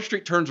family.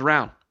 Herbstreit turns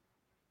around,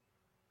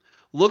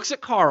 looks at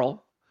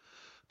Carl,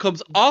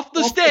 comes off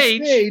the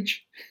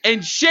stage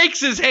and shakes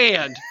his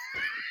hand.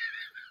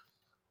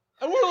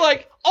 And we're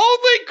like,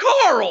 only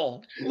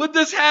Carl would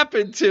this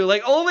happen to.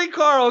 Like, only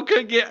Carl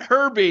could get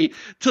Herbie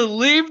to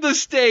leave the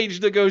stage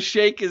to go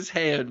shake his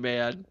hand,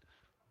 man.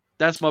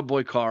 That's my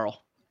boy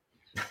Carl.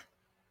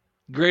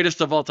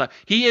 Greatest of all time.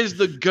 He is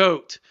the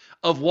GOAT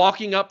of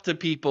walking up to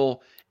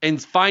people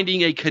and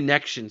finding a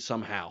connection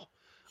somehow.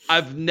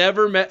 I've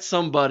never met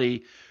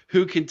somebody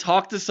who can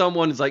talk to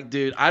someone and is like,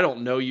 dude, I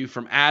don't know you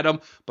from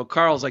Adam, but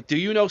Carl's like, do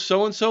you know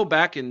so-and-so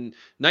back in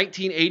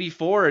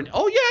 1984? And,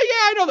 oh, yeah,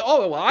 I know that.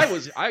 Oh,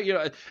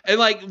 well, and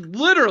like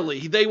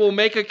literally they will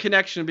make a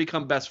connection and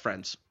become best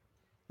friends.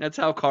 That's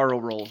how Carl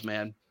rolls,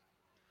 man.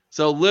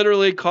 So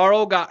literally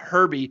Carl got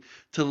Herbie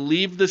to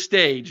leave the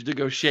stage to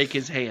go shake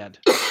his hand.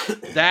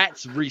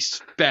 That's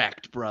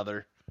respect,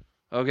 brother.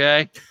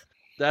 Okay?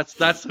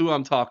 That's who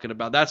I'm talking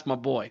about. That's my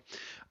boy.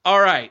 All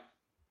right.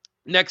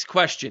 Next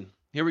question.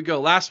 Here we go.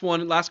 Last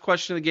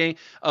question of the game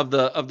of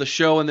the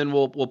show, and then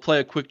we'll play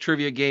a quick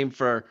trivia game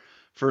for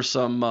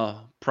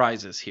some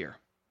prizes here.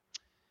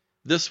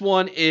 This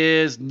one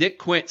is Nick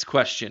Quint's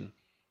question.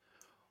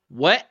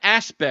 What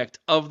aspect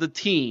of the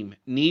team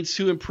needs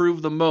to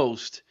improve the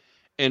most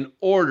in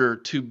order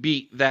to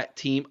beat that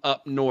team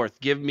up north?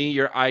 Give me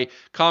your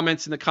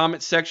comments in the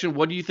comment section.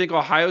 What do you think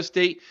Ohio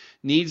State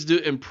needs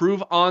to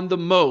improve on the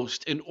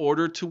most in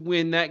order to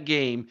win that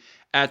game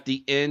at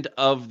the end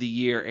of the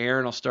year?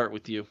 Aaron, I'll start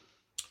with you.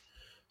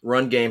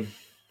 Run game.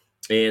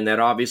 And that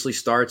obviously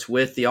starts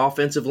with the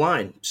offensive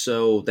line.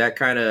 So that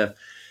kind of,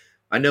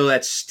 I know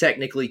that's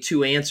technically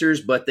two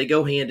answers, but they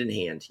go hand in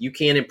hand. You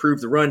can't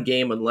improve the run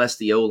game unless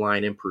the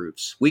O-line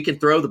improves. We can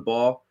throw the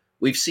ball.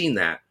 We've seen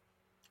that.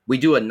 We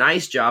do a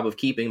nice job of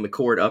keeping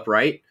McCord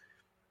upright.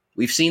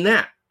 We've seen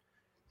that.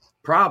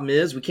 Problem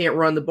is, we can't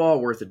run the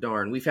ball worth a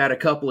darn. We've had a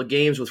couple of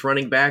games with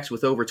running backs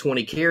with over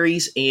 20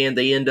 carries, and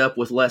they end up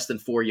with less than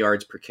 4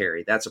 yards per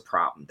carry. That's a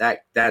problem.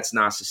 That's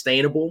not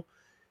sustainable.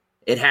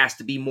 It has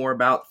to be more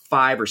about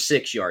 5 or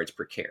 6 yards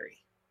per carry.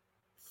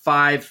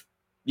 5,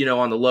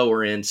 on the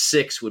lower end,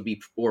 6 would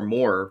be, or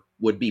more,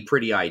 would be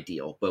pretty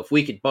ideal. But if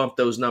we could bump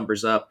those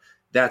numbers up,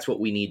 that's what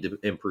we need to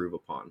improve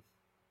upon.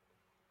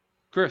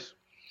 Chris.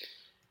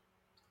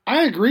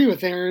 I agree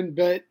with Aaron,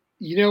 but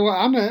you know what?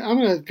 I'm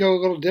gonna go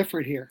a little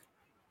different here.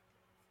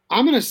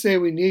 I'm gonna say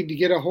we need to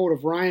get a hold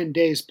of Ryan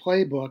Day's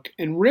playbook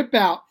and rip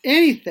out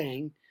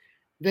anything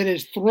that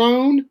is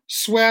thrown,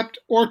 swept,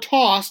 or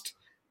tossed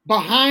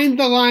behind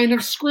the line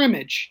of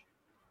scrimmage.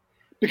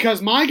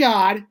 Because my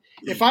God,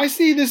 if I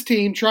see this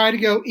team try to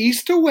go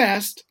east to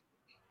west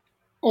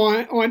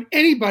on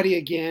anybody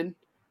again,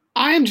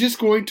 I am just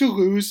going to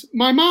lose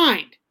my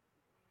mind.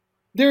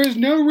 There is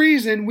no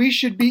reason we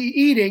should be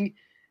eating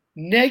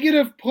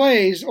negative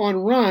plays on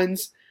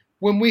runs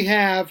when we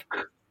have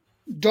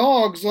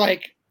dogs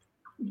like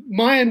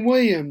Mayan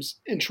Williams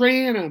and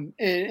Trey Annam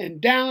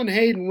and Dallin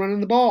Hayden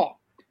running the ball.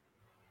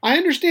 I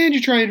understand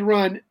you're trying to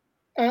run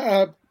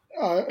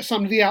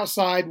some to the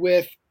outside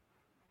with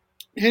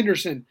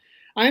Henderson.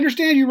 I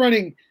understand you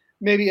running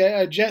maybe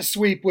a jet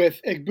sweep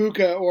with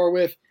Igbuka or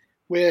with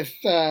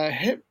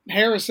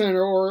Harrison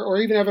or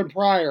even Evan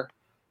Pryor.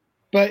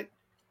 But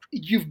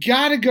you've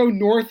got to go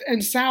north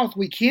and south.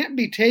 We can't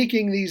be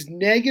taking these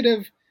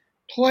negative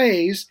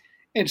plays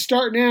and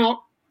starting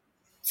out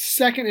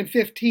 2nd and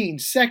 15,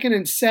 2nd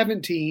and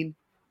 17.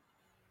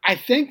 I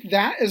think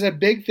that is a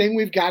big thing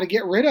we've got to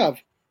get rid of.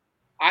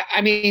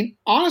 I mean,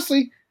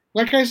 honestly,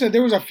 like I said,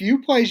 there was a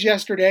few plays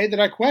yesterday that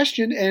I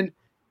questioned, and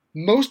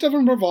most of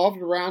them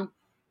revolved around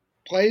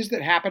plays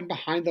that happened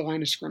behind the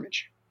line of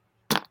scrimmage.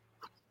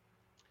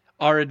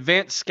 Our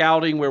advanced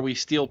scouting where we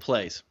steal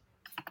plays.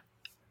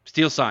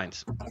 Steal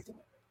signs.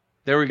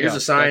 There we go. Here's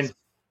a sign.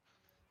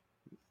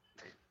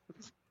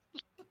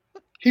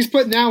 He's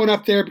putting that one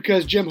up there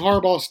because Jim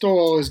Harbaugh stole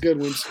all his good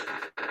ones.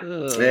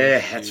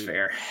 That's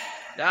fair.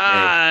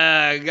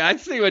 I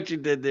see what you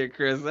did there,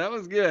 Chris. That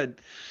was good.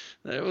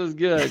 That was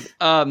good.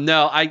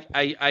 No,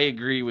 I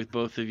agree with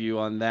both of you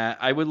on that.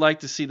 I would like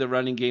to see the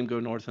running game go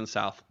north and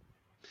south.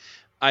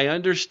 I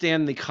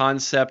understand the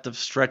concept of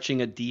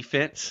stretching a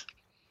defense.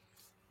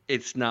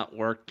 It's not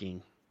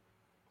working.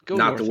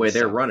 Not the way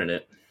they're running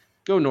it.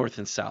 Go north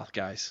and south,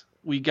 guys.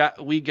 We got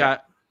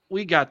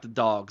the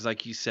dogs,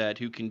 like you said,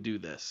 who can do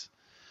this.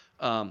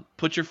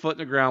 Put your foot in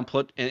the ground,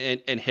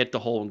 and hit the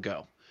hole and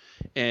go.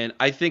 And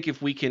I think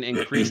if we can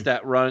increase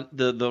that run,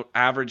 the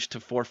average to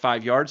 4 or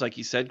 5 yards, like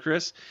you said,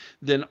 Chris,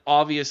 then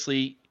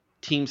obviously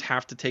teams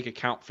have to take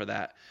account for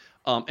that.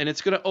 And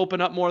it's going to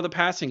open up more of the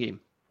passing game.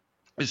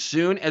 As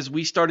soon as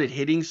we started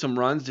hitting some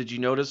runs, did you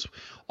notice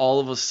all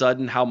of a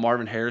sudden how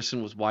Marvin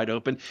Harrison was wide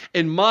open?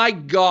 And my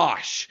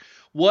gosh,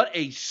 what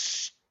a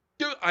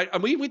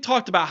we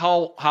talked about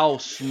how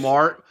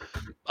smart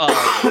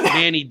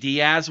Manny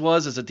Diaz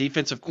was as a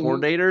defensive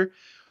coordinator.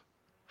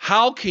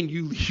 How can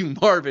you leave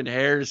Marvin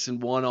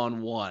Harrison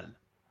one-on-one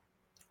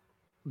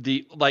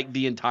the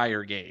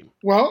entire game?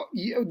 Well,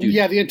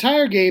 yeah, the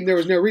entire game there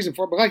was no reason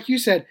for it. But like you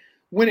said,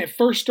 when it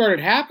first started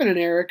happening,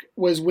 Eric,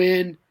 was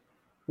when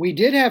we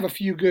did have a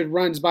few good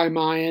runs by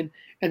Mayan,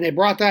 and they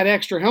brought that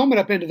extra helmet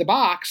up into the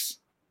box,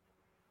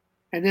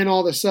 and then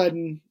all of a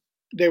sudden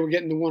they were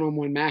getting the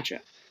one-on-one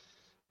matchup.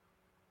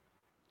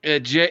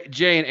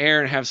 Jay and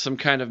Aaron have some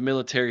kind of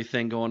military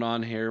thing going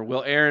on here.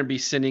 Will Aaron be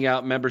sending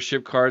out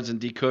membership cards and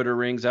decoder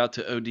rings out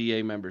to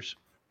ODA members?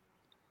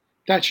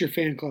 That's your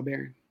fan club,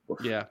 Aaron.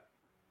 Yeah.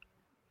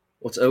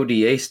 What's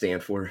ODA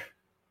stand for?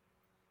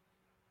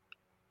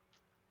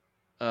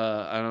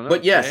 I don't know.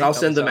 But yes, I'll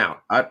send them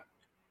out. I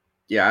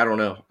don't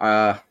know.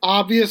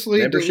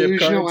 Obviously,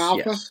 delusional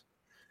cards? alpha.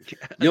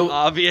 Yes.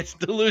 Obvious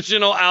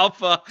delusional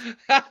alpha.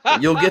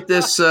 You'll get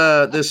this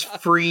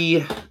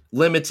free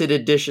limited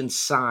edition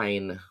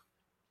sign.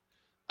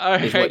 All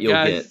right, what you'll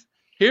guys. Get.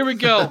 Here we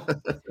go.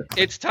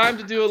 It's time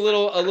to do a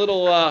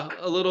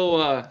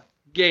little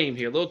game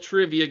here, a little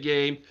trivia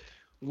game.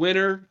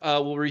 Winner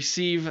will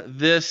receive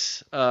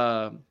this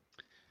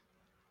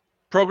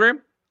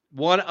program.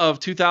 One of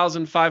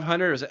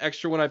 2,500. It was an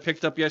extra one I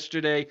picked up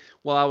yesterday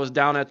while I was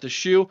down at the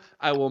shoe.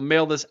 I will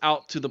mail this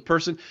out to the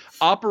person.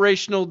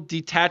 Operational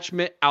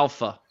Detachment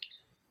Alpha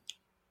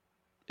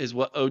is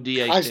what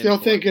ODA stands I still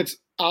for. think it's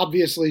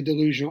obviously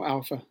delusional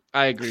alpha.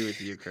 I agree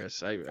with you,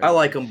 Chris. I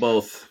like them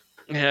both.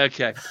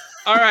 Okay.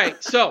 All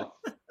right. So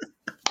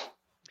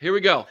here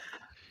we go.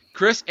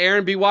 Chris,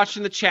 Aaron, be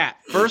watching the chat.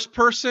 First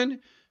person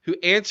who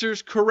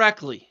answers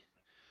correctly,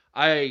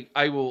 I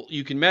will.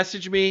 You can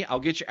message me. I'll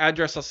get your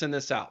address. I'll send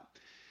this out.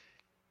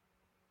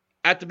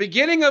 At the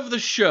beginning of the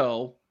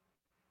show,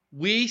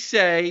 we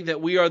say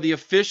that we are the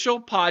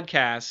official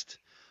podcast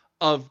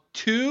of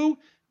 2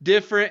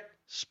 different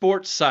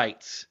sports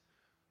sites.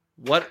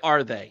 What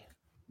are they?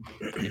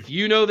 If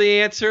you know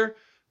the answer,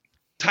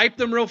 type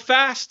them real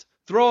fast.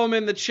 Throw them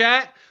in the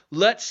chat.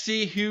 Let's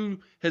see who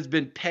has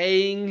been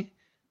paying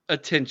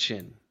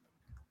attention.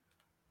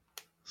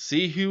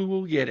 See who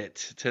will get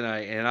it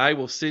tonight. And I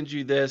will send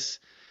you this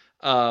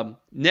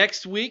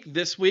next week,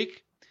 this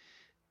week.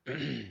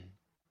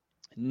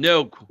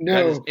 No,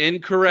 that is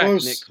incorrect,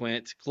 Close. Nick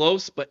Quint.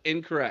 Close, but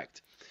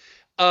incorrect.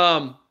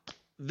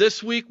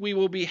 This week we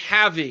will be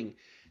having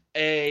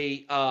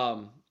a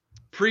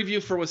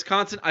preview for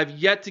Wisconsin. I've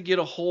yet to get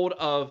a hold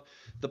of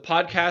the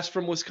podcast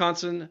from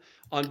Wisconsin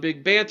on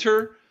Big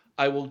Banter.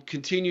 I will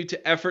continue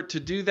to effort to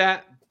do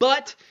that.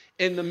 But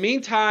in the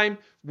meantime,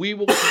 we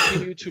will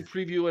continue to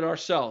preview it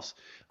ourselves.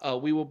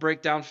 We will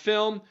break down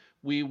film.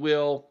 We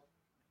will...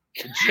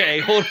 Jay,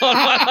 hold on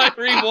while I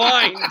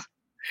rewind.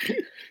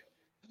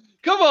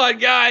 Come on,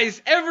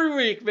 guys. Every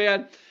week,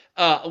 man.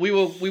 We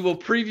will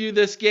preview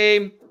this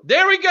game.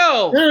 There we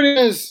go. There it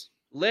is.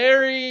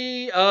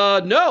 Larry,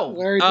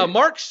 no.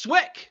 Mark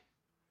Swick.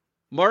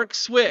 Mark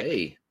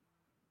Swick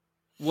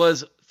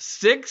was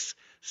 6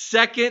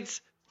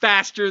 seconds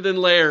faster than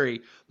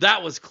Larry.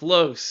 That was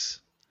close.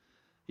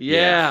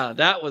 Yeah,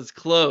 that was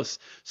close.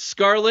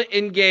 Scarlet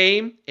and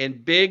Game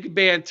and Big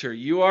Banter.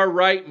 You are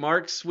right,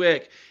 Mark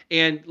Swick.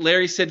 And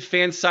Larry said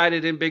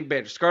Fansided and Big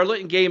Banter. Scarlet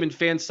and Game and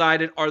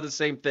Fansided are the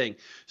same thing.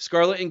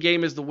 Scarlet and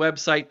Game is the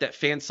website that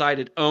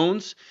Fansided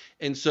owns.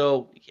 And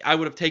so I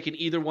would have taken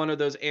either one of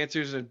those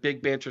answers in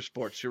Big Banter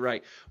Sports. You're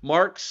right.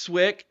 Mark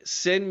Swick,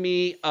 send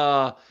me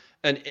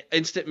an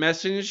instant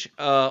message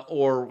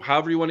or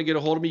however you want to get a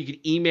hold of me. You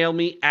can email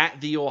me at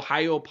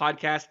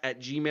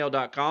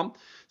theohiopodcast@gmail.com.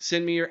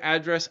 Send me your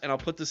address, and I'll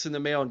put this in the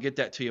mail and get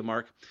that to you,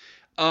 Mark.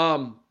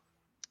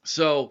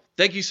 So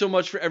thank you so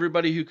much for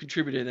everybody who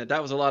contributed in it.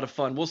 That was a lot of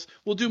fun.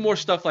 We'll do more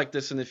stuff like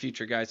this in the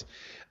future, guys.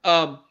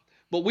 But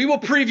we will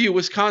preview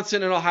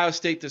Wisconsin and Ohio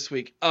State this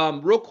week.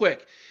 Real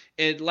quick,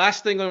 and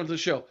last thing on the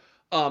show.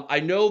 I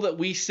know that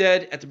we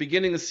said at the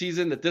beginning of the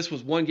season that this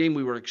was one game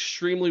we were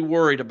extremely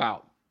worried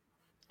about.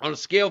 On a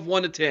scale of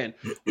 1 to 10,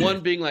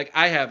 1 being like,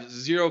 I have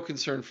zero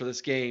concern for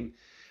this game.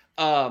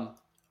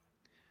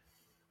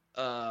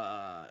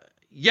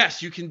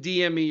 Yes, you can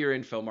DM me your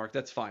info, Mark.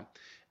 That's fine.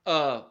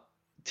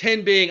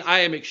 10 being, I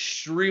am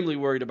extremely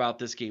worried about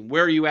this game.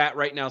 Where are you at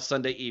right now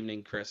Sunday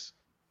evening, Chris?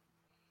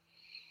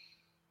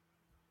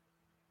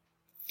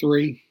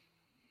 3.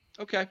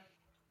 Okay.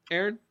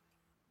 Aaron?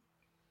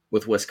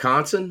 With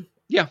Wisconsin?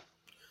 Yeah.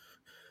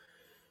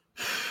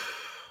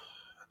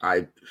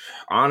 I'm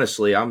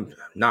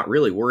not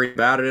really worried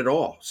about it at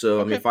all. So,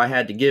 Okay. I mean, if I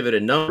had to give it a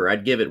number,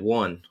 I'd give it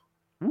 1.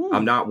 Ooh.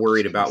 I'm not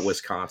worried about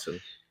Wisconsin.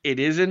 It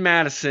is in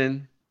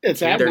Madison.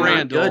 It's at They're not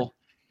Randall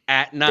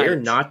at night. They're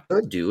not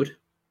good, dude.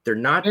 They're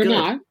not They're good.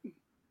 not.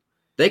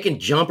 They can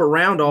jump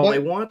arond all But- they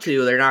want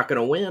to. They're not going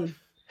to win.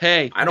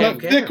 Hey, I don't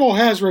But care. Fickle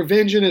has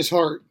revenge in his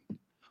heart.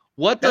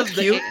 what does That's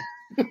the cute.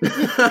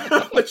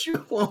 What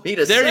you want me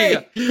to There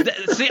say? you go.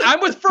 See, I'm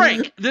with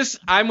Frank.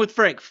 I'm with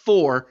Frank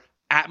for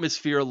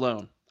atmosphere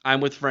alone. I'm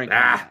with Frank. on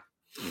that.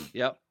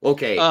 Yep.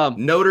 Okay.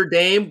 Notre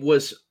Dame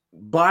was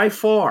by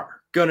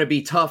far going to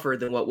be tougher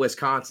than what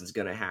Wisconsin's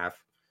going to have.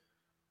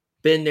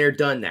 Been there,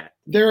 done that.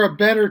 They're a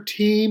better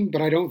team,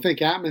 but I don't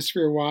think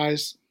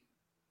atmosphere-wise.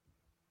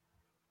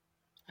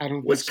 I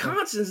don't think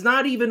Wisconsin's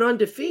not even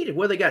undefeated.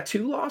 Well, they got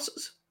 2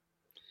 losses.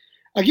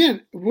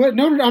 Again, I'm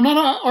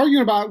not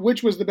arguing about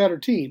which was the better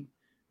team.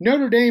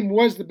 Notre Dame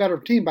was the better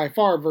team by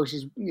far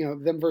versus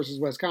them versus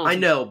Wisconsin. I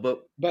know,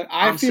 but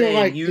I feel saying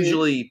like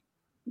usually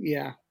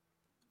yeah.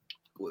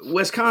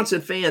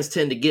 Wisconsin fans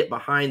tend to get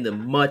behind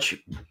them much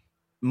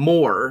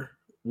more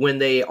when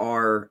they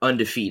are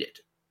undefeated.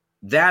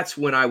 That's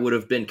when I would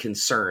have been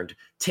concerned.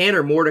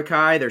 Tanner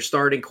Mordecai, their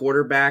starting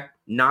quarterback,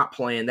 not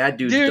playing. That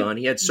dude's done.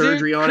 He had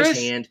surgery on his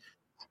hand.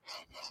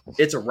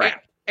 It's a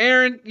wrap.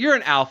 Aaron, you're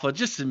an alpha.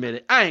 Just admit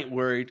it. I ain't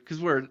worried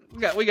because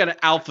we got an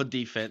alpha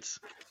defense.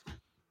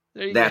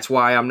 That's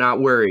why I'm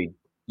not worried.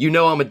 You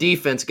know I'm a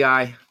defense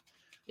guy,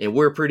 and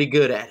we're pretty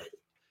good at it.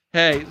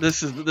 Hey,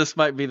 this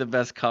might be the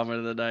best comment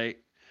of the night.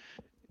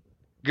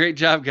 Great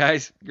job,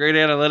 guys. Great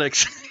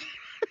analytics.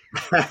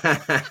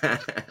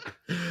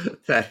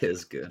 That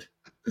is good.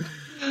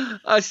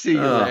 I see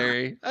you,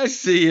 Larry. I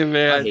see you,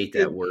 man. I hate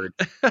that word.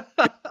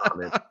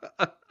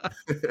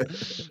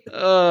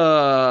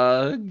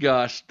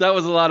 Gosh, that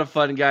was a lot of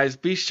fun, guys.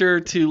 Be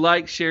sure to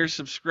like, share,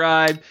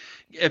 subscribe.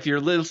 If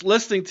you're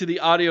listening to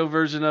the audio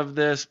version of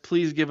this,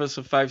 please give us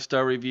a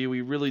 5-star review.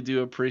 We really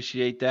do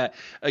appreciate that.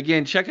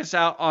 Again, check us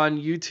out on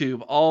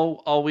YouTube.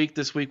 All week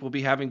this week, we'll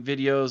be having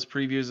videos,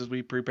 previews as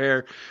we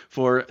prepare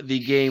for the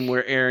game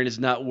where Aaron is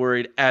not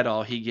worried at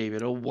all. He gave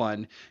it a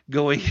 1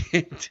 going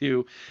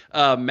into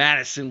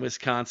Madison,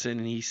 Wisconsin,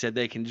 and he said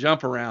they can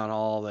jump around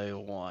all they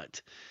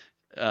want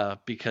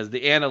because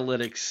the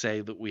analytics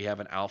say that we have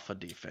an alpha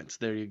defense.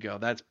 There you go.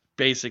 That's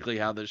basically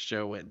how this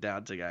show went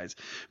down to, guys.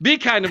 Be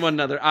kind to one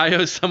another. I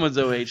owe someone's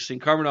OH. Sing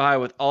Carmen, Ohio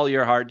with all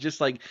your heart,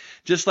 just like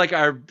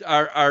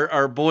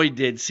our boy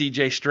did,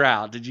 CJ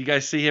Stroud. Did you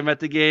guys see him at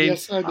the game?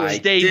 Yes, I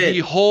did. Stayed the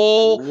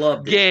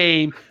whole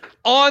game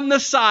on the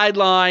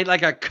sideline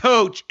like a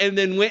coach, and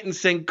then went and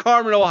sang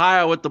Carmen,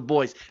 Ohio with the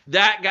boys.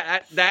 That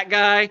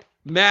guy,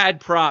 mad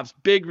props,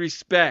 big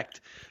respect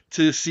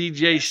to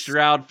CJ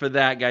Stroud for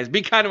that, guys.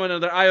 Be kind to one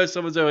another. I owe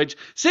someone's OH.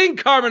 Sing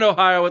Carmen,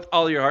 Ohio with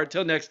all your heart.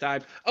 Till next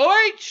time.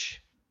 OH!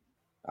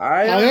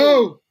 I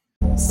Hello.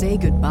 Say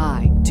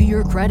goodbye to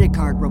your credit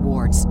card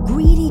rewards.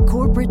 Greedy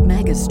corporate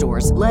mega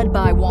stores, led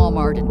by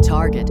Walmart and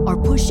Target, are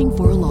pushing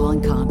for a law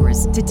in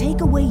Congress to take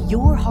away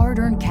your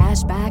hard-earned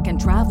cash back and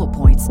travel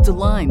points to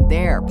line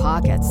their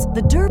pockets.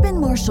 The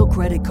Durbin-Marshall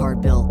credit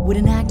card bill would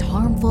enact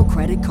harmful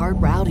credit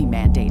card routing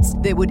mandates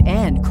that would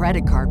end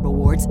credit card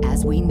rewards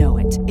as we know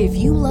it. If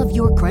you love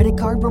your credit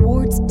card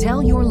rewards,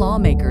 tell your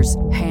lawmakers,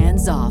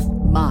 hands off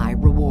my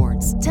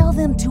rewards. Tell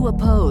them to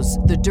oppose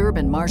the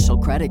Durbin-Marshall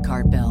credit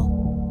card bill.